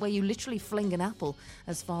the event where you literally fling an apple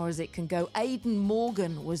as far as it can go. Aidan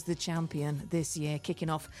Morgan was the champion this year, kicking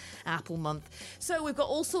off Apple Month. So we've got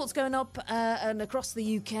all sorts going up and across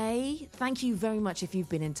the UK. Thank you very much if you've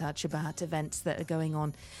been in touch about events that are going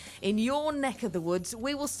on in your your neck of the woods.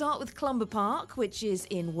 We will start with Clumber Park, which is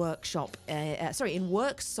in Worksop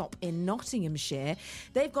in Nottinghamshire.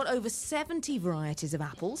 They've got over 70 varieties of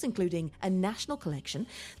apples, including a national collection.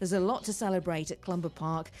 There's a lot to celebrate at Clumber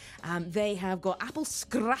Park. They have got apple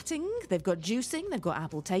scratting, they've got juicing, they've got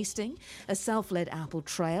apple tasting, a self-led apple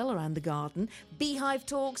trail around the garden, beehive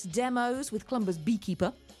talks, demos with Clumber's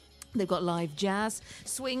beekeeper. They've got live jazz,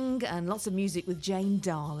 swing and lots of music with Jane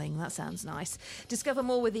Darling. That sounds nice. Discover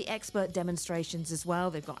more with the expert demonstrations as well.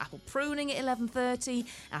 They've got apple pruning at 11:30,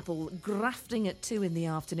 apple grafting at 2 in the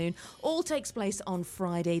afternoon. All takes place on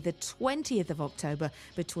Friday the 20th of October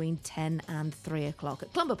between 10 and 3 o'clock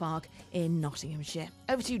at Clumber Park in Nottinghamshire.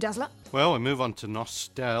 Over to you, Dazzler. Well, we move on to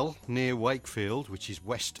Nostell, near Wakefield, which is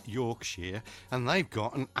West Yorkshire, and they've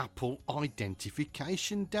got an apple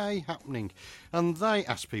identification day happening. And they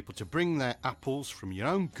ask people to bring their apples from your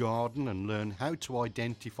own garden and learn how to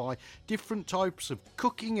identify different types of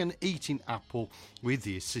cooking and eating apple with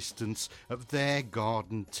the assistance of their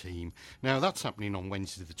garden team. Now, that's happening on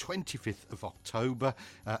Wednesday the 25th of October,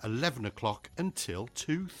 11 o'clock until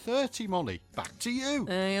 2:30, Molly. Back to you.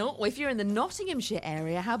 Well, if you're in the Nottinghamshire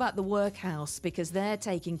area, how about the Workhouse? Because they're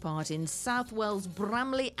taking part in South Wales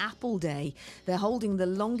Bramley Apple Day. They're holding the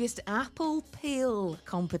longest apple peel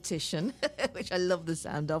competition, which I love the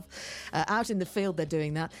sound of. Out in the field, they're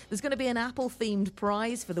doing that. There's going to be an apple-themed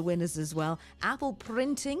prize for the winners as well. Apple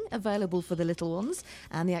printing available for the little ones,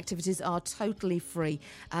 and the activities are totally free.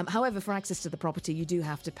 However, for access to the property, you do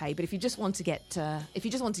have to pay. But if you just want to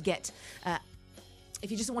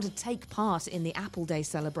take part in the Apple Day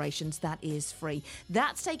celebrations, that is free.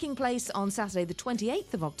 That's taking place on Saturday the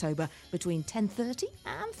 28th of October between 10:30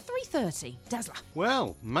 and 3:30. Dazzler.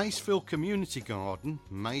 Well, Macefield Community Garden,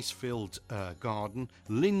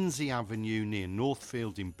 Lindsay Avenue near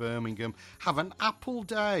Northfield in Birmingham, have an Apple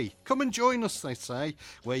Day. Come and join us, they say,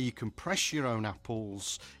 where you can press your own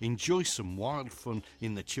apples, enjoy some wild fun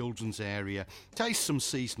in the children's area, taste some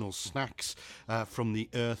seasonal snacks from the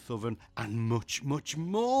earth oven, and much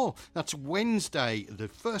more. That's Wednesday the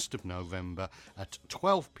 1st of November at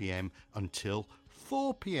 12 p.m. until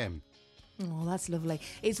 4 p.m. Oh, that's lovely.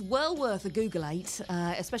 It's well worth a Google-ate,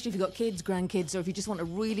 especially if you've got kids, grandkids, or if you just want a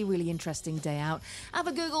really, really interesting day out. Have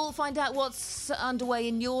a Google, find out what's underway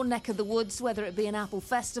in your neck of the woods, whether it be an apple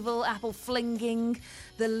festival, apple flinging,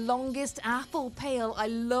 the longest apple peel. I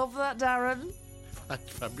love that, Darren. That's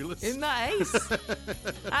fabulous. Isn't that ace?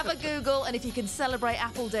 Have a Google, and if you can celebrate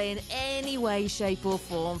Apple Day in any way, shape or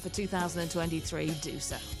form for 2023, do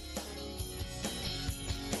so.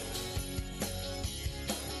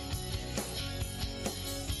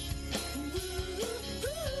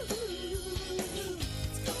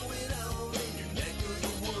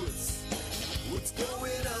 What's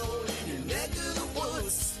going on in your neck of the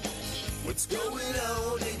woods? What's going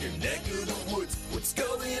on in your neck of the woods? What's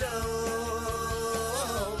going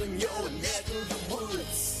on in your neck of the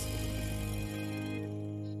woods?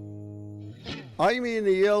 I'm Ian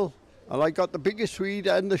Eel, and I got the biggest weed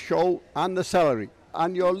in the show and the celery.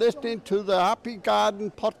 And you're listening to the Happy Garden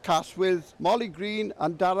podcast with Molly Green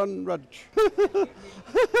and Darren Rudge.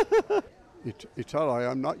 It's all right,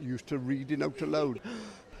 I'm not used to reading out aloud.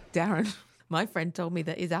 Darren, my friend told me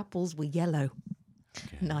that his apples were yellow.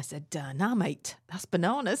 Okay. And I said, nah, mate, that's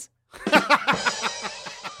bananas.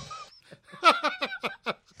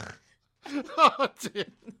 Oh, dear.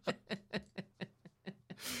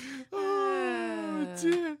 Oh,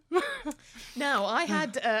 dear. Now, I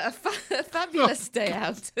had a fabulous day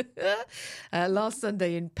out last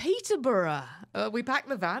Sunday in Peterborough. We packed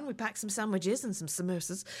the van, we packed some sandwiches and some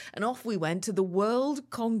samosas, and off we went to the World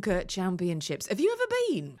Conker Championships. Have you ever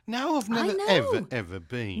been? No, I've never, ever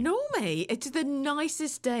been. No, mate. It's the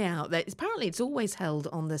nicest day out. Apparently, it's always held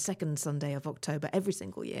on the second Sunday of October every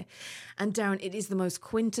single year. And Darren, it is the most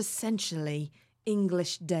quintessentially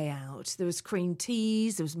English day out. There was cream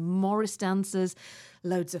teas, there was Morris dancers,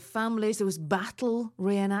 loads of families, there was battle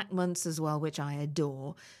reenactments as well, which I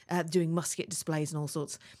adore, doing musket displays and all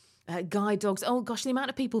sorts. Guide dogs. Oh gosh, the amount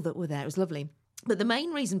of people that were there, it was lovely. But the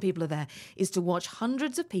main reason people are there is to watch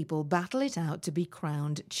hundreds of people battle it out to be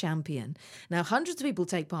crowned champion. Now, hundreds of people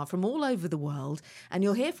take part from all over the world, and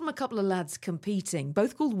you'll hear from a couple of lads competing,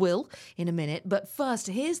 both called Will, in a minute. But first,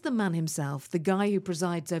 here's the man himself, the guy who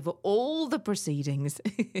presides over all the proceedings.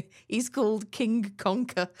 He's called King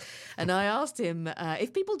Conker. And I asked him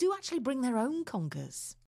if people do actually bring their own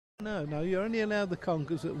conkers. No, you're only allowed the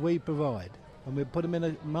conkers that we provide. And we put them in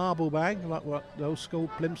a marble bag, like what the old school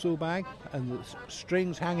plimsoll bag, and the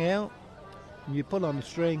strings hang out, and you pull on the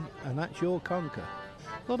string, and that's your conker.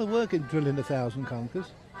 A lot of work in drilling 1,000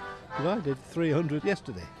 conkers, because I did 300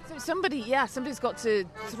 yesterday. So somebody's got to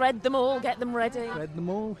thread them all, get them ready. Thread them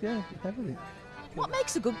all, yeah, everything. What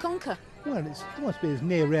makes a good conker? Well, it must be as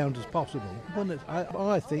near round as possible.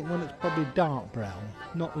 I think when it's probably dark brown,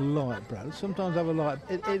 not light brown. Sometimes have a light.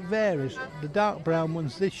 It varies. The dark brown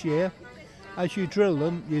ones this year, as you drill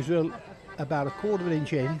them, you drill about 1/4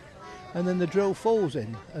 inch in, and then the drill falls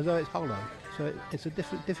in as though it's hollow. So it's a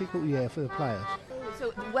difficult year for the players.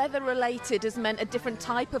 So weather-related has meant a different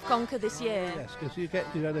type of conker this year? Yes, because you get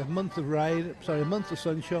a month of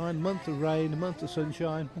sunshine, month of rain, a month of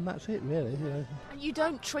sunshine, and that's it really. And you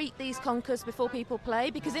don't treat these conkers before people play?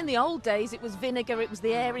 Because in the old days it was vinegar, it was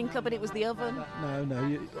the airing cupboard, it was the oven.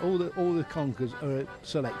 No, all the conkers are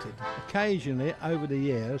selected. Occasionally, over the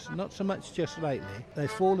years, not so much just lately, they've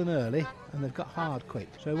fallen early and they've got hard quick.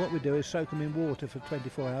 So what we do is soak them in water for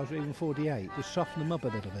 24 hours or even 48, to soften them up a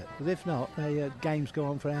little bit. Because if not, games go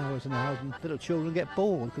on for hours and hours and little children get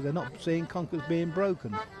bored because they're not seeing conkers being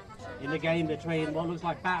broken. In the game between what looks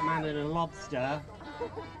like Batman and a lobster,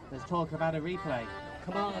 there's talk about a replay.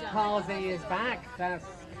 Kamar Kazi is back. That's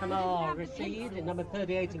Kamar Rashid in number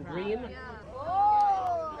 38 in green.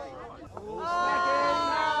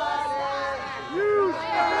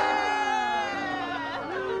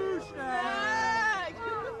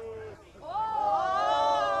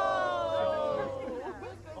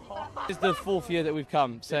 It's the 4th year that we've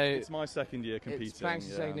come, so it's my 2nd year competing. It's Frank's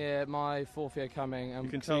 2nd year, my 4th year coming, and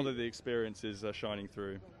you can tell that the experience is shining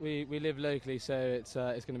through. We live locally, so it's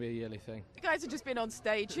going to be a yearly thing. You guys have just been on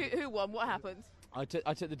stage. Who won? What happened? I took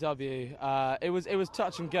the W. It was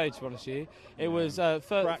touch and go, to be honest with you. It was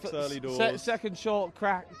Cracks early doors. Second shot,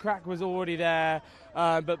 crack was already there,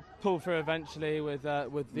 but pulled through eventually with the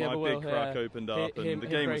my other Will big crack here. opened up, and the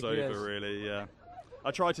game was over. Really, yeah. I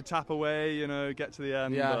tried to tap away, get to the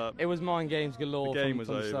end. Yeah, but it was mind games galore. The game was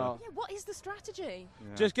from over. The start. Yeah, what is the strategy?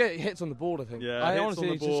 Yeah. Just get hits on the board, I think. Yeah, I hits honestly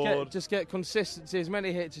on the board. Just get consistency, as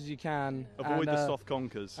many hits as you can. Avoid the soft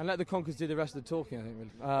conkers. And let the conkers do the rest of the talking, I think. Really.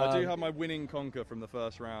 I do have my winning conker from the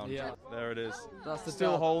first round. Yeah. There it is. That's the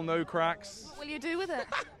Still whole, no cracks. What will you do with it?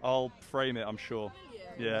 I'll frame it, I'm sure.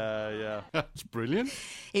 Yeah. That's brilliant.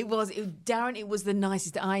 Darren, it was the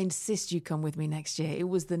nicest. I insist you come with me next year. It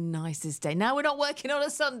was the nicest day. Now we're not working on a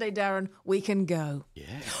Sunday, Darren. We can go. Yeah.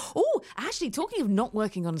 Oh, actually, talking of not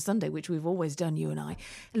working on a Sunday, which we've always done, you and I,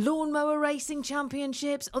 lawnmower racing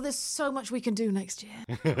championships. Oh, there's so much we can do next year.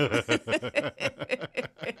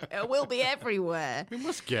 We'll be everywhere. We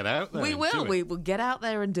must get out there. We will. We will get out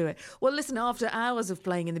there and do it. Well, listen, after hours of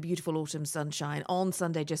playing in the beautiful autumn sunshine on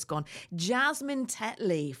Sunday just gone, Jasmine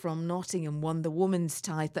Tetley from Nottingham won the women's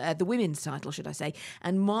title, should I say,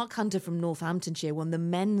 and Mark Hunter from Northamptonshire won the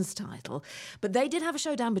men's title. But they did have a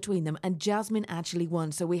showdown between them, and Jasmine actually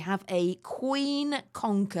won. So we have a Queen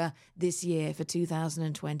conker this year for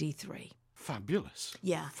 2023. Fabulous.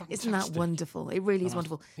 Yeah, Fantastic. Isn't that wonderful? It really is And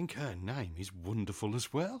wonderful. I think her name is wonderful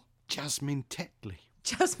as well. Jasmine Tetley.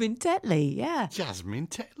 Jasmine Tetley, yeah. Jasmine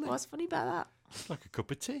Tetley. What's funny about that? It's like a cup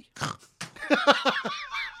of tea. Of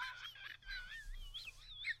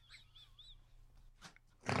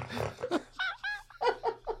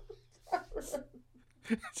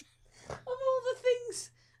all the things.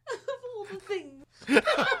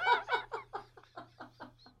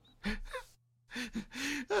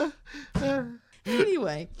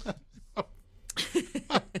 Anyway.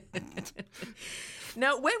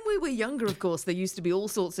 Now, when we were younger, of course, there used to be all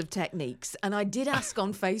sorts of techniques. And I did ask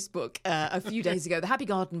on Facebook a few days ago, the Happy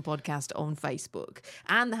Garden podcast on Facebook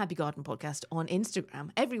and the Happy Garden podcast on Instagram.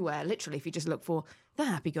 Everywhere, literally, if you just look for the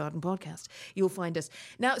Happy Garden podcast, you'll find us.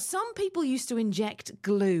 Now, some people used to inject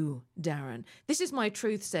glue, Darren. This is my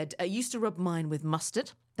truth said. I used to rub mine with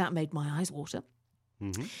mustard. That made my eyes water.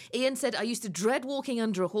 Mm-hmm. Ian said, I used to dread walking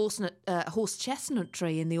under a horse chestnut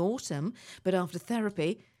tree in the autumn, but after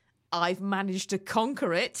therapy, I've managed to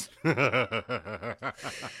conquer it.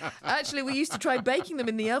 Actually, we used to try baking them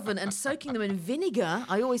in the oven and soaking them in vinegar.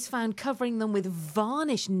 I always found covering them with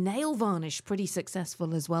varnish, nail varnish, pretty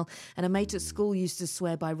successful as well. And a mate at school used to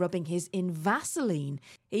swear by rubbing his in Vaseline.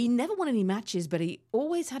 He never won any matches, but he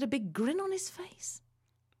always had a big grin on his face.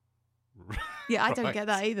 Yeah, I don't get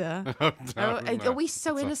that either. Are we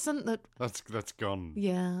so innocent that... That's gone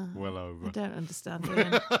well over. I don't understand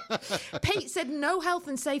it. Pete said, no health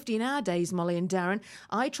and safety in our days, Molly and Darren.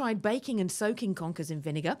 I tried baking and soaking conkers in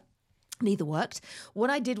vinegar. Neither worked. What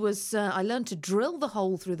I did was I learned to drill the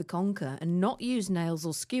hole through the conker and not use nails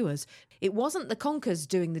or skewers. It wasn't the conkers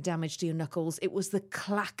doing the damage to your knuckles. It was the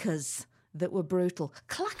clackers that were brutal.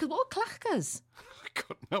 Clackers? What are clackers?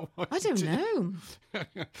 No I don't know.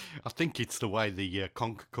 I think it's the way the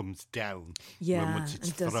conker comes down Yeah, once it's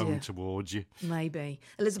it does, thrown yeah. towards you. Maybe.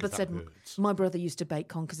 Elizabeth That said, hurts. my brother used to bake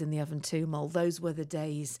conkers in the oven too, Mole. Those were the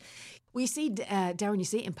days. Well, you see, Darren, you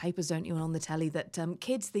see it in papers, don't you, and on the telly, that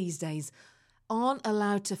kids these days aren't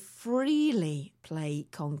allowed to freely play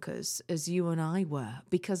conkers as you and I were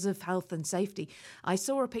because of health and safety. I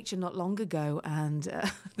saw a picture not long ago, and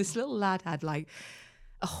this little lad had like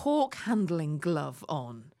a hawk handling glove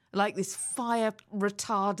on, like this fire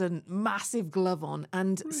retardant massive glove on,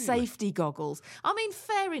 and safety goggles. I mean,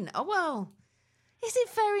 fair enough. Well, is it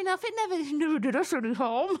fair enough? It never did us any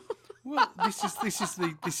harm. Well, this is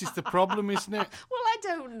the problem, isn't it? Well, I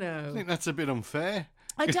don't know. I think that's a bit unfair.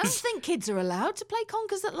 I don't think kids are allowed to play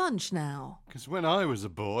conkers at lunch now. Because when I was a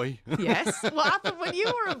boy... Yes? What happened when you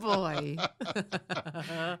were a boy?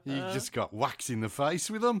 You just got wax in the face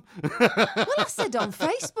with them. Well, I said on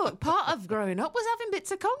Facebook, part of growing up was having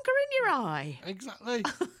bits of conker in your eye. Exactly.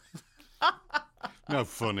 No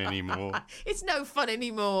fun anymore. It's no fun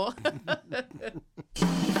anymore.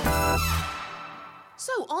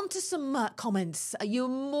 So, on to some comments. You're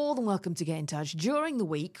more than welcome to get in touch during the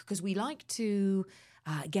week because we like to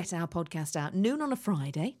get our podcast out noon on a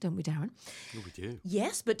Friday, don't we, Darren? Oh, we do.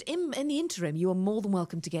 Yes, but in the interim, you are more than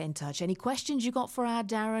welcome to get in touch. Any questions you got for our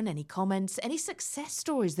Darren, any comments, any success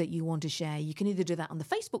stories that you want to share, you can either do that on the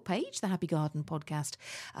Facebook page, The Happy Garden Podcast,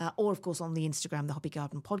 or, of course, on the Instagram, The Happy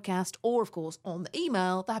Garden Podcast, or, of course, on the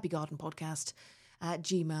email,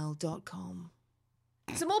 thehappygardenpodcast@gmail.com.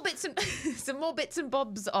 Some more bits and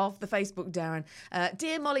bobs off the Facebook, Darren.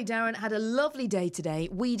 Dear Molly, Darren had a lovely day today,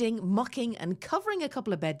 weeding, mucking and covering a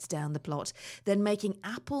couple of beds down the plot, then making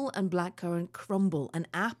apple and blackcurrant crumble, an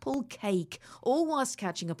apple cake, all whilst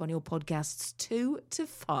catching up on your podcasts 2 to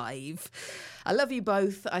 5. I love you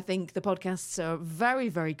both. I think the podcasts are very,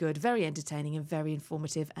 very good, very entertaining and very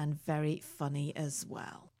informative and very funny as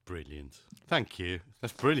well. Brilliant. Thank you.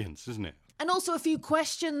 That's brilliant, isn't it? And also a few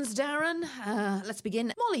questions, Darren. Let's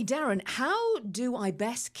begin. Molly, Darren, how do I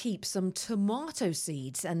best keep some tomato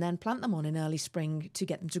seeds and then plant them on in early spring to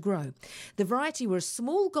get them to grow? The variety were a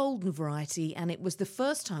small golden variety and it was the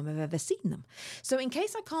first time I've ever seen them. So in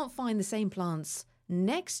case I can't find the same plants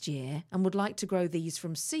next year and would like to grow these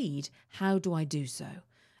from seed, how do I do so?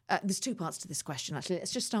 There's two parts to this question, actually.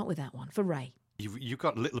 Let's just start with that one for Ray. You've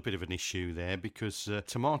got a little bit of an issue there because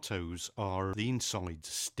tomatoes are the inside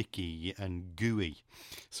sticky and gooey.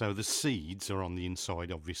 So the seeds are on the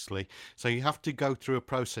inside, obviously. So you have to go through a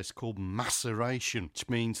process called maceration, which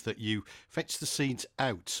means that you fetch the seeds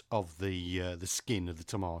out of the skin of the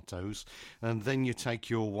tomatoes, and then you take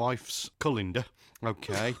your wife's colander,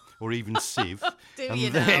 okay, or even sieve, and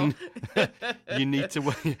then you need to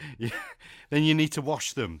then you need to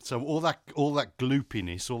wash them. So all that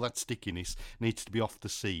gloopiness, all that stickiness needs to be off the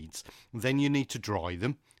seeds. Then you need to dry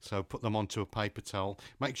them. So put them onto a paper towel,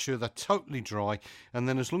 make sure they're totally dry, and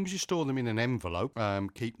then as long as you store them in an envelope,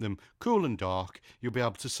 keep them cool and dark, you'll be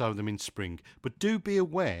able to sow them in spring. But do be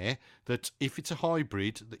aware that if it's a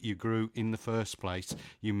hybrid that you grew in the first place,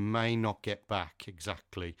 you may not get back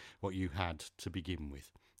exactly what you had to begin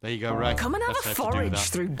with. There you go, Ray. Come and have a forage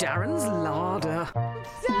through Darren's larder.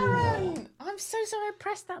 Darren! I'm so sorry I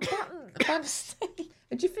pressed that button by mistake.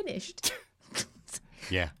 Had you finished?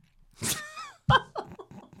 Yeah.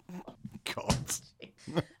 God.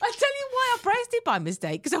 I tell you why I pressed it by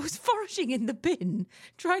mistake, because I was foraging in the bin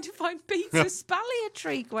trying to find Pete's espalier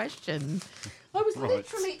tree question. I was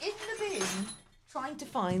literally in the bin trying to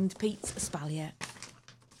find Pete's espalier.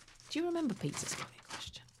 Do you remember Pete's espalier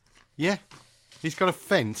question? Yeah. He's got a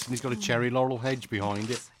fence and he's got a cherry laurel hedge behind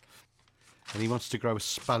it. And he wants to grow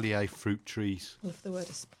espalier fruit trees. I love the word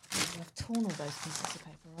espalier. I've torn all those pieces of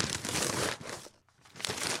paper off.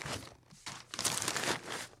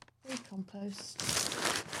 Compost.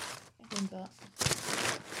 Get in that.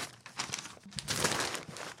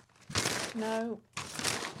 No.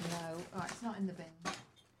 Alright, it's not in the bin.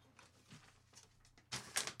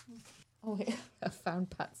 Oh, yeah. I found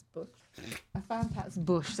Pat's bush.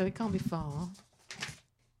 So it can't be far.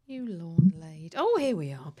 You lawn laid. Oh, here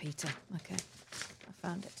we are, Peter. Okay, I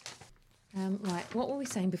found it. Right, what were we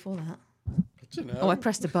saying before that? I don't know. Oh, I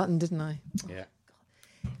pressed a button, didn't I? Yeah.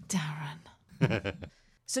 Oh, Darren.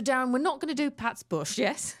 So, Darren, we're not going to do Pat's bush,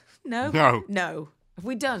 yes? No? No. Have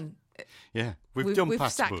we done? Yeah, we've done Pat's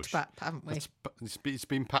Pat's sacked bush. Pat, haven't we? It's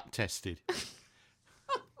been Pat tested.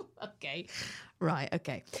 Okay. Right,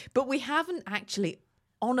 okay. But we haven't actually,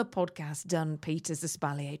 on a podcast, done Peter's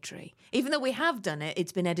espalier tree. Even though we have done it,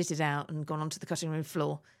 it's been edited out and gone onto the cutting room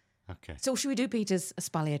floor. Okay. So should we do Peter's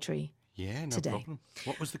espalier tree? Yeah, no today. problem.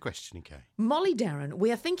 What was the question, Kay? Molly Darren,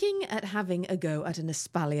 we are thinking at having a go at an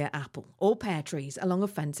espalier apple or pear trees along a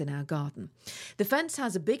fence in our garden. The fence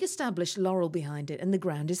has a big established laurel behind it and the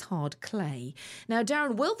ground is hard clay. Now,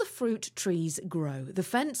 Darren, will the fruit trees grow? The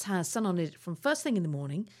fence has sun on it from first thing in the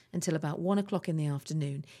morning until about 1 o'clock in the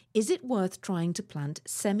afternoon. Is it worth trying to plant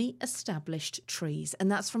semi-established trees?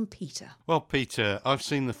 And that's from Peter. Well, Peter, I've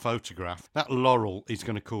seen the photograph. That laurel is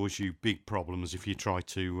going to cause you big problems if you try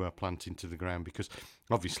to plant into the ground, because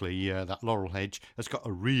obviously that laurel hedge has got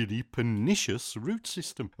a really pernicious root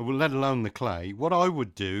system, well, let alone the clay. What I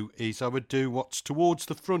would do is I would do what's towards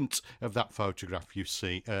the front of that photograph you've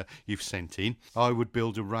sent in. I would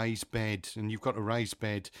build a raised bed, and you've got a raised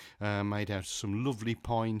bed made out of some lovely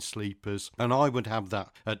pine sleepers, and I would have that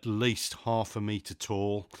at least 1/2 metre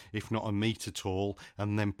tall, if not 1 metre tall,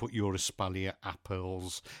 and then put your espalier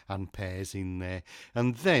apples and pears in there,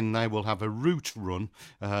 and then they will have a root run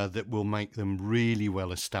that will make them really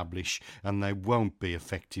well established, and they won't be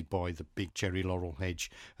affected by the big cherry laurel hedge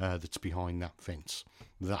that's behind that fence.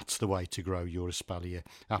 That's the way to grow your espalier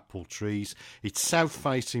apple trees. It's south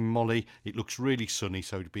facing, Molly. It looks really sunny,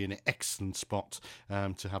 so it'd be an excellent spot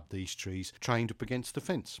to have these trees trained up against the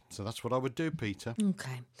fence. So that's what I would do, Peter.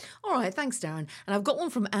 Okay. All right, thanks, Darren. And I've got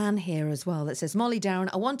one from Anne here as well that says, Molly, Darren,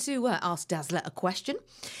 I want to ask Dazzler a question.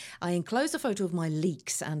 I enclose a photo of my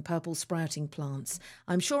leeks and purple sprouting plants.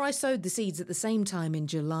 I'm sure I sowed the seeds at the same time in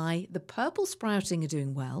July. The purple sprouting are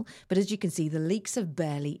doing well, but as you can see, the leeks have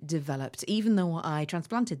barely developed, even though I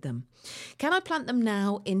transplanted them. Can I plant them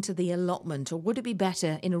now into the allotment, or would it be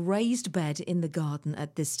better in a raised bed in the garden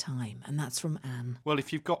at this time? And that's from Anne. Well,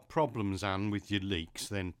 if you've got problems, Anne, with your leeks,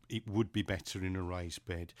 then it would be better in a raised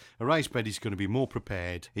bed. A raised bed is going to be more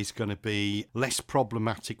prepared. It's going to be less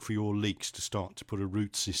problematic for your leeks to start to put a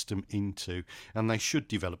root system into, and they should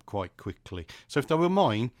develop quite quickly. So if they were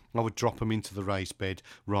mine, I would drop them into the raised bed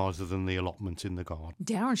rather than the allotment in the garden.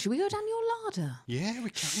 Darren, should we go down your larder? Yeah, we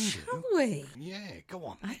can do. Shall we? Yeah, go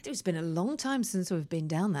on. It's been a long time since we've been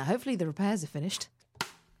down there. Hopefully the repairs are finished.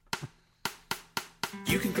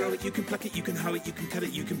 You can grow it, you can pluck it, you can hoe it, you can cut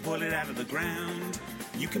it, you can pull it out of the ground.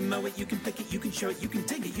 You can mow it, you can pick it, you can show it, you can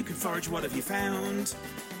take it, you can forage. What have you found?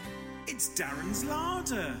 It's Darren's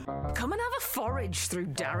larder. Come and have a forage through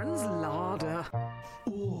Darren's larder.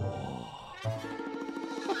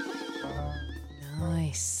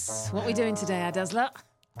 Nice. What are we doing today, Dazzler?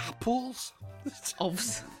 Apples?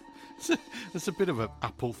 Ovs. There's a bit of an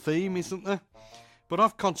apple theme, isn't there? But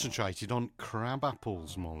I've concentrated on crab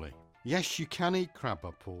apples, Molly. Yes, you can eat crab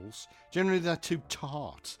apples. Generally, they're too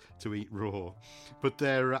tart to eat raw, but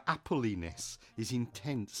their appliness is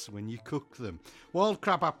intense when you cook them. Wild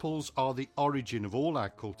crab apples are the origin of all our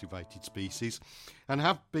cultivated species and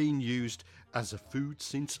have been used as a food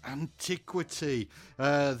since antiquity.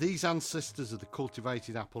 These ancestors of the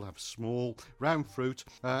cultivated apple have small, round fruit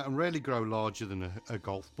and rarely grow larger than a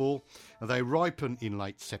golf ball. They ripen in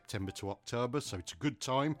late September to October, so it's a good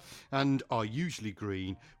time, and are usually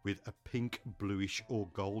green with a pink, bluish or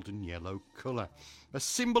golden yellow colour. A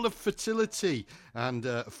symbol of fertility and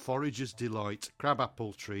forager's delight, crab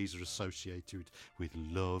apple trees are associated with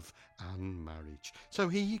love and marriage. So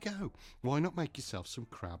here you go. Why not make yourself some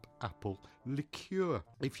crab apple liqueur?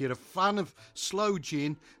 If you're a fan of sloe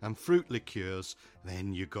gin and fruit liqueurs,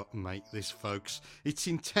 then you got to make this, folks. It's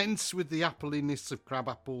intense with the appliness of crab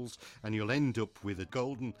apples, and you'll end up with a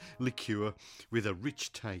golden liqueur with a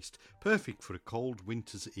rich taste, perfect for a cold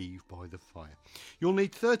winter's eve by the fire. You'll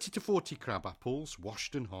need 30 to 40 crab apples,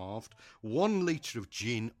 washed and halved, 1 litre of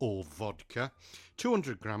gin or vodka,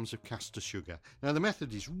 200 grams of caster sugar. Now the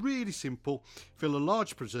method is really simple. Fill a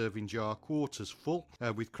large preserving jar quarters full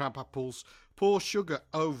with crab apples. Pour sugar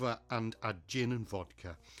over and add gin and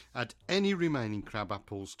vodka. Add any remaining crab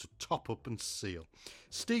apples to top up and seal.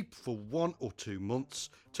 Steep for 1 or 2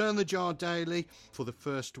 months. Turn the jar daily for the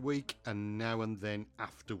first week and now and then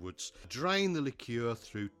afterwards. Drain the liqueur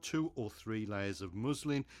through 2 or 3 layers of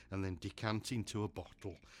muslin and then decant into a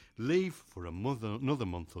bottle. Leave for another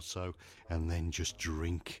month or so and then just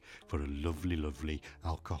drink for a lovely, lovely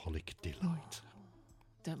alcoholic delight.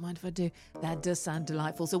 Don't mind if I do. That does sound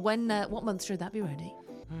delightful. So when, what month should that be ready?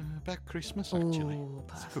 About Christmas, actually. Ooh,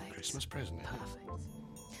 it's a good Christmas present. Perfect.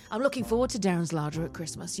 I'm looking forward to Darren's larder at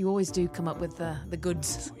Christmas. You always do come up with the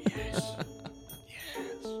goods. Oh, yes.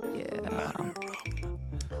 Yeah.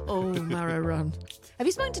 Oh, marrow run. Have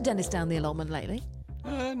you spoken to Dennis down the allotment lately?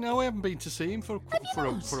 No, I haven't been to see him for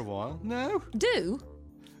a while. No. Do?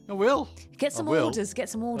 I will. Get some orders. Get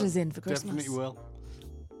some orders in for Christmas. Definitely will.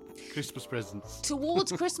 Christmas presents.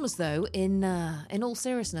 Towards Christmas, though, in all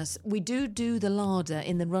seriousness, we do the larder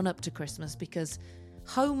in the run-up to Christmas because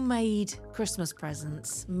Homemade Christmas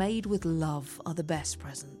presents made with love are the best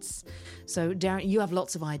presents. So, Darren, you have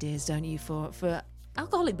lots of ideas, don't you, for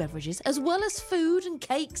alcoholic beverages, as well as food and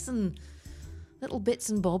cakes and little bits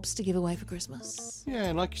and bobs to give away for Christmas? Yeah,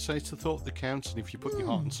 and like you say, it's the thought that counts, and if you put your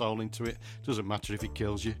heart and soul into it, doesn't matter if it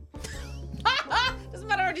kills you. Doesn't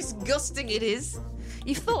matter how disgusting it is.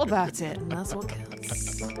 You've thought about it, and that's what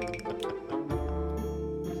counts.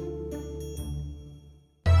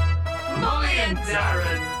 Molly and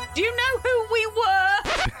Darren. Do you know who we were?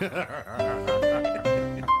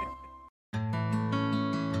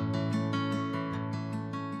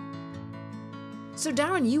 So,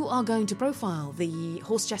 Darren, you are going to profile the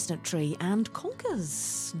horse chestnut tree and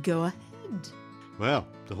conkers. Go ahead. Well,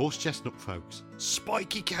 the horse chestnut, folks.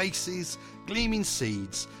 Spiky cases, gleaming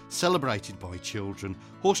seeds, celebrated by children,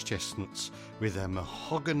 horse chestnuts with their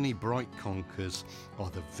mahogany bright conkers are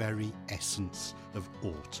the very essence of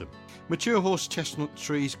autumn. Mature horse chestnut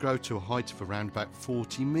trees grow to a height of around about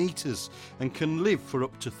 40 metres and can live for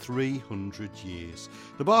up to 300 years.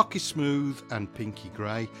 The bark is smooth and pinky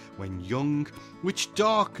grey when young, which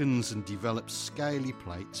darkens and develops scaly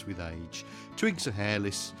plates with age. Twigs are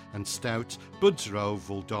hairless and stout, buds are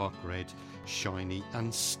oval, dark red, shiny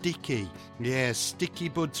and sticky. Yeah, sticky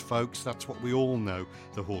buds, folks, that's what we all know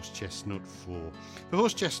the horse chestnut for. The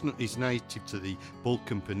horse chestnut is native to the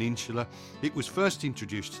Balkan Peninsula. It was first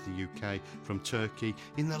introduced to the UK from Turkey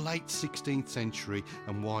in the late 16th century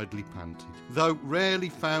and widely planted. Though rarely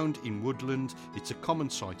found in woodland, it's a common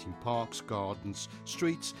sight in parks, gardens,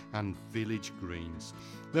 streets and village greens.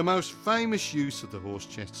 The most famous use of the horse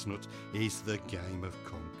chestnut is the game of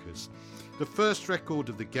conkers. The first record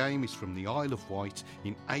of the game is from the Isle of Wight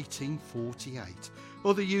in 1848.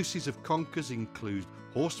 Other uses of conkers include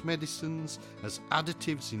horse medicines, as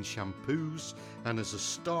additives in shampoos, and as a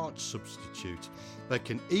starch substitute. They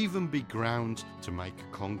can even be ground to make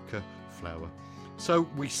conker flour. So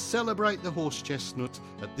we celebrate the horse chestnut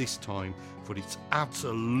at this time for its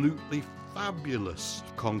absolutely fabulous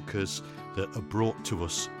conkers that are brought to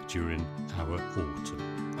us during our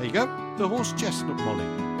autumn. There you go, the horse chestnut, Molly.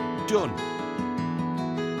 Done.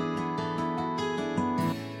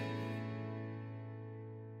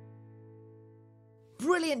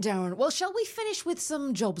 Brilliant, Darren. Well, shall we finish with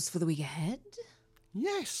some jobs for the week ahead?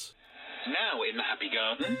 Yes. Now in the Happy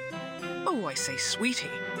Garden. Oh, I say, sweetie,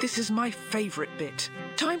 this is my favourite bit.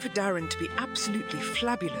 Time for Darren to be absolutely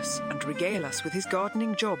flabulous and regale us with his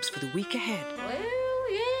gardening jobs for the week ahead.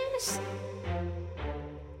 Well, yes.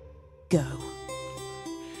 Go.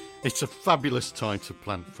 It's a fabulous time to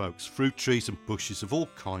plant, folks. Fruit trees and bushes of all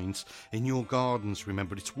kinds in your gardens.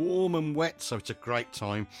 Remember, it's warm and wet, so it's a great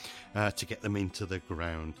time to get them into the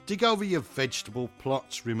ground. Dig over your vegetable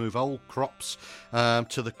plots, remove old crops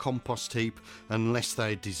to the compost heap unless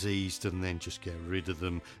they're diseased, and then just get rid of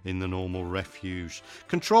them in the normal refuge.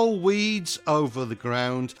 Control weeds over the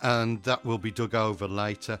ground, and that will be dug over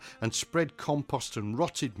later, and spread compost and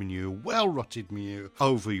rotted manure, well-rotted manure,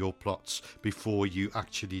 over your plots before you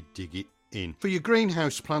actually dig it in. For your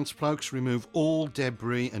greenhouse plants, folks, remove all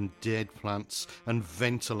debris and dead plants and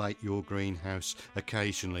ventilate your greenhouse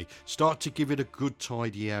occasionally. Start to give it a good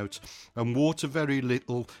tidy out and water very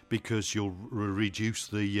little because you'll reduce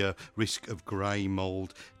the risk of grey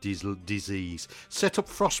mould disease. Set up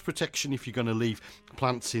frost protection if you're going to leave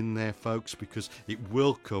plants in there, folks, because it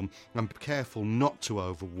will come, and be careful not to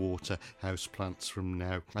overwater house plants from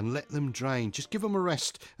now and let them drain. Just give them a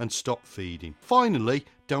rest and stop feeding. Finally,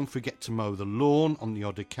 don't forget to mow the lawn on the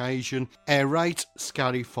odd occasion, aerate,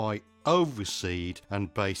 scarify, overseed,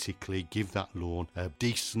 and basically give that lawn a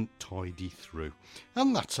decent tidy through.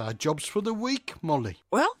 And that's our jobs for the week, Molly.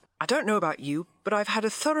 Well, I don't know about you, but I've had a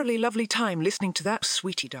thoroughly lovely time listening to that,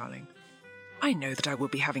 sweetie darling. I know that I will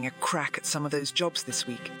be having a crack at some of those jobs this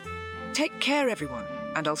week. Take care, everyone,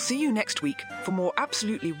 and I'll see you next week for more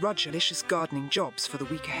absolutely rudgelicious gardening jobs for the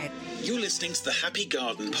week ahead. You're listening to the Happy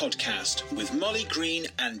Garden podcast with Molly Green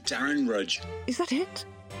and Darren Rudge. Is that it?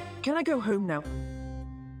 Can I go home now?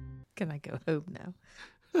 Can I go home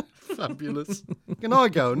now? Fabulous. Can I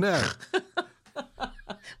go now?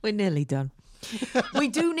 We're nearly done. We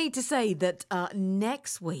do need to say that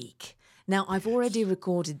next week... Now, I've already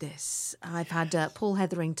recorded this. I've had Paul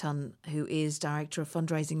Hetherington, who is Director of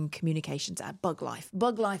Fundraising and Communications at Bug Life.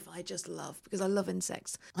 Bug Life I just love because I love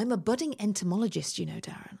insects. I'm a budding entomologist, you know,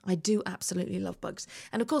 Darren. I do absolutely love bugs.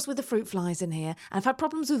 And, of course, with the fruit flies in here, I've had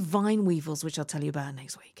problems with vine weevils, which I'll tell you about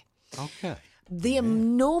next week. Okay. The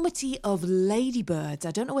enormity of ladybirds.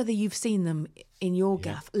 I don't know whether you've seen them in your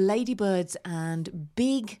gaff. Ladybirds and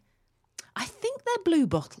big... I think they're blue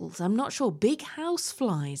bottles? I'm not sure. Big house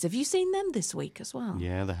flies. Have you seen them this week as well?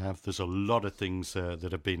 Yeah, they have. There's a lot of things that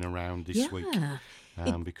have been around this week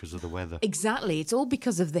because of the weather. Exactly. It's all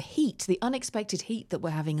because of the heat, the unexpected heat that we're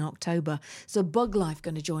having in October. So Bug Life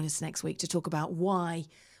going to join us next week to talk about why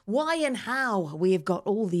and how we have got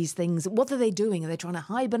all these things. What are they doing? Are they trying to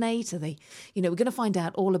hibernate? Are they, we're going to find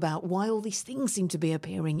out all about why all these things seem to be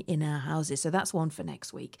appearing in our houses. So that's one for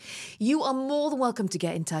next week. You are more than welcome to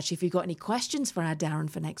get in touch if you've got any questions for our Darren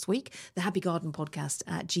for next week, the Happy Garden Podcast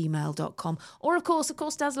at gmail.com. Or of course,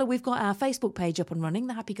 Dazzler, we've got our Facebook page up and running,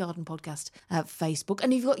 the Happy Garden Podcast at Facebook.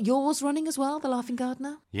 And you've got yours running as well, the Laughing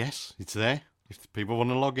Gardener? Yes, it's there. If people want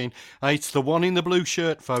to log in, it's the one in the blue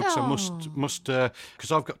shirt, folks. I must because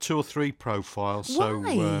I've got 2 or 3 profiles.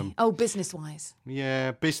 Why? So business-wise.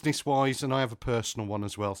 Yeah, business-wise, and I have a personal one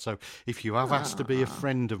as well. So if you have asked to be a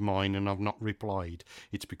friend of mine and I've not replied,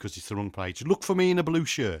 it's because it's the wrong page. Look for me in a blue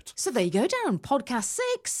shirt. So there you go, Darren. Podcast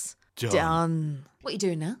 6 done. What are you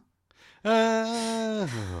doing now?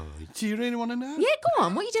 Do you really want to know? Yeah, go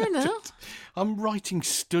on. What are you doing now? I'm writing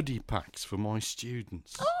study packs for my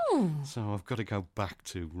students. Oh. So I've got to go back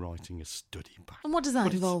to writing a study pack. And what does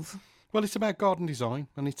that involve? Well, it's about garden design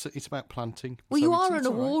and it's about planting. Well, so you are it's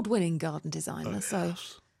an all right. award-winning garden designer, so...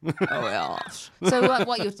 Yes. Oh, yes. So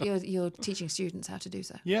what you're teaching students how to do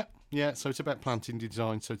so? Yeah. So it's about planting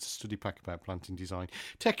design. So it's a study pack about planting design,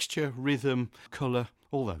 texture, rhythm, colour,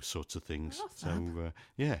 all those sorts of things. So it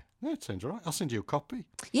sounds all right. I'll send you a copy.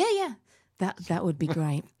 Yeah. That would be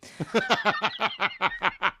great.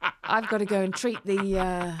 I've got to go and treat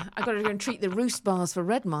the roost bars for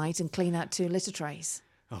red mite and clean out 2 litter trays.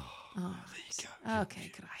 Oh, there you go. Okay,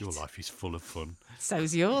 great. Your life is full of fun.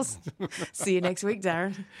 So's yours. See you next week,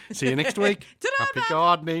 Darren. See you next week. Happy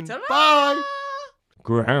gardening. Ta-da. Bye.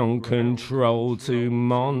 Ground control to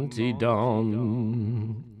Monty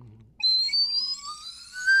Don.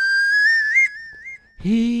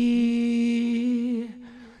 Here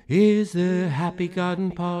is the Happy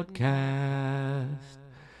Garden Podcast.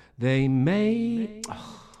 They may... That's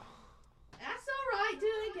all right, do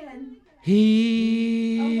it again.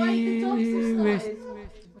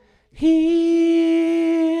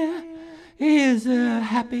 Here is a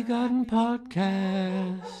Happy Garden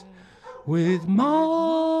Podcast with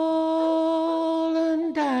Maul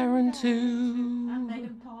and Darren too.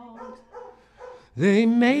 They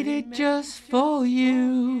made it just for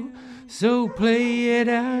you, so play it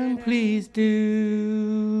and please do.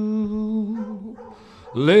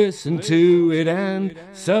 Listen to it and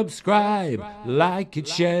subscribe, like it,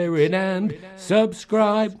 share it and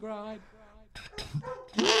subscribe.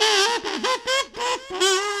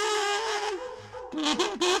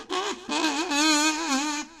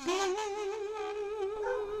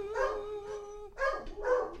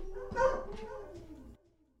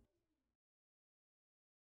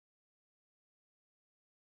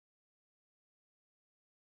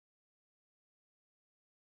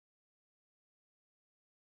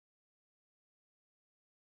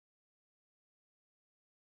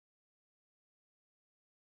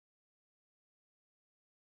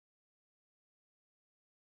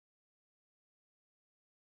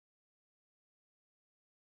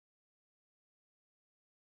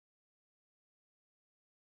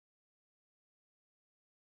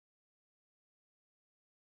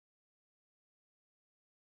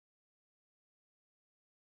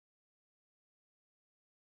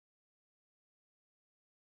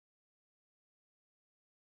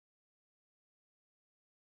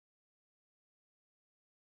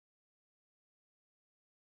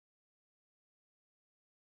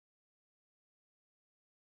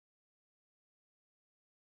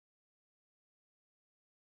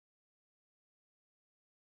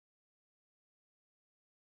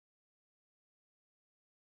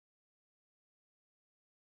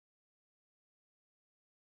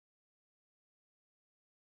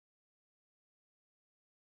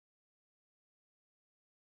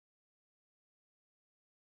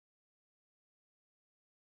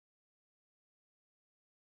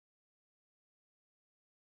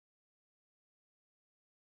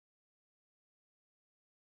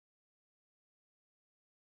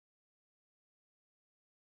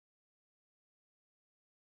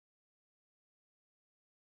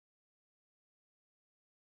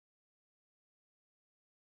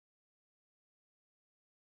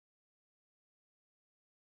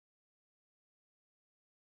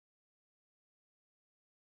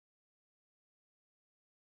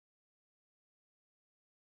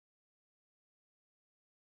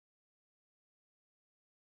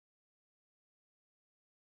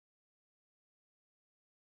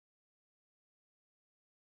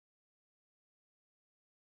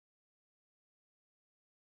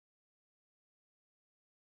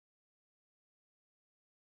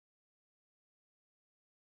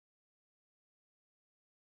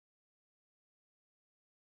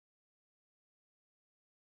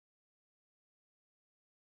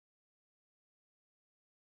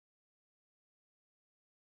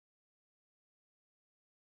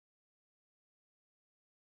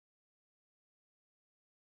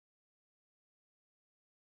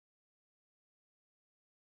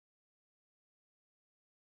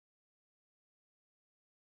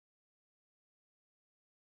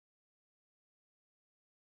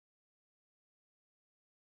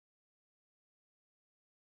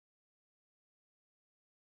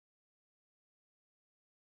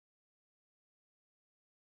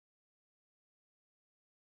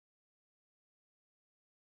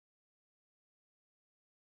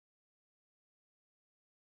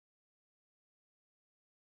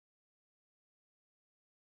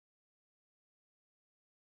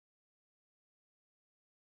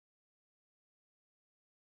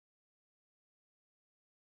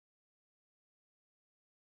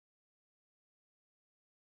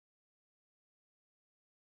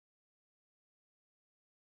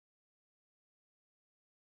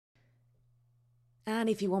 And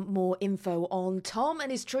if you want more info on Tom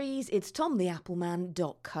and his trees, it's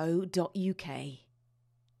tomtheappleman.co.uk.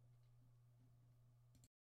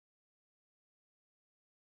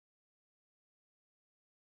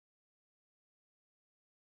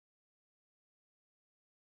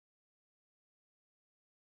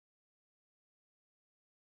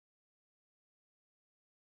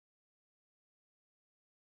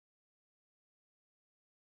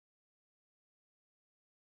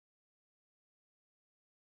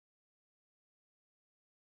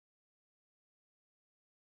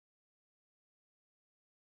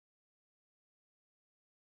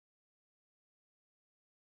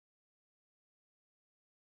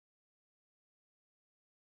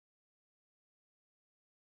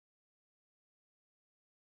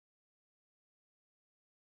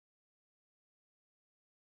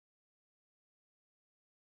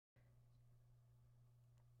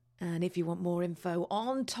 And if you want more info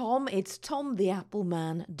on Tom, it's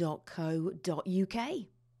tomtheappleman.co.uk.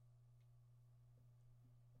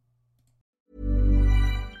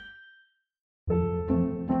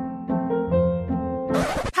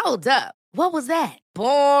 Hold up. What was that?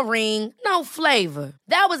 Boring. No flavor.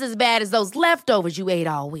 That was as bad as those leftovers you ate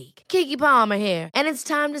all week. Keke Palmer here, and it's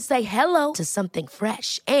time to say hello to something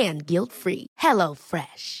fresh and guilt-free. Hello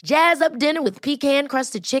Fresh. Jazz up dinner with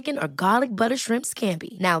pecan-crusted chicken or garlic butter shrimp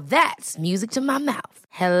scampi. Now that's music to my mouth.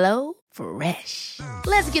 Hello Fresh.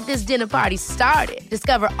 Let's get this dinner party started.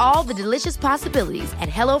 Discover all the delicious possibilities at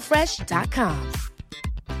hellofresh.com.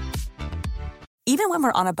 Even when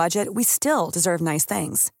we're on a budget, we still deserve nice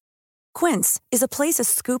things. Quince is a place to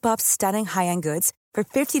scoop up stunning high-end goods for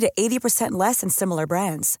 50 to 80% less than similar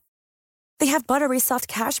brands. They have buttery soft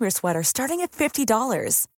cashmere sweaters starting at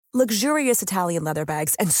 $50, luxurious Italian leather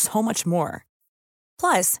bags, and so much more.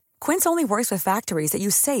 Plus, Quince only works with factories that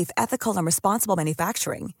use safe, ethical, and responsible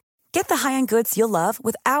manufacturing. Get the high-end goods you'll love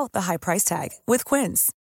without the high price tag with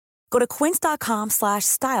Quince. Go to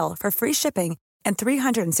quince.com/style for free shipping and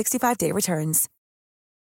 365-day returns.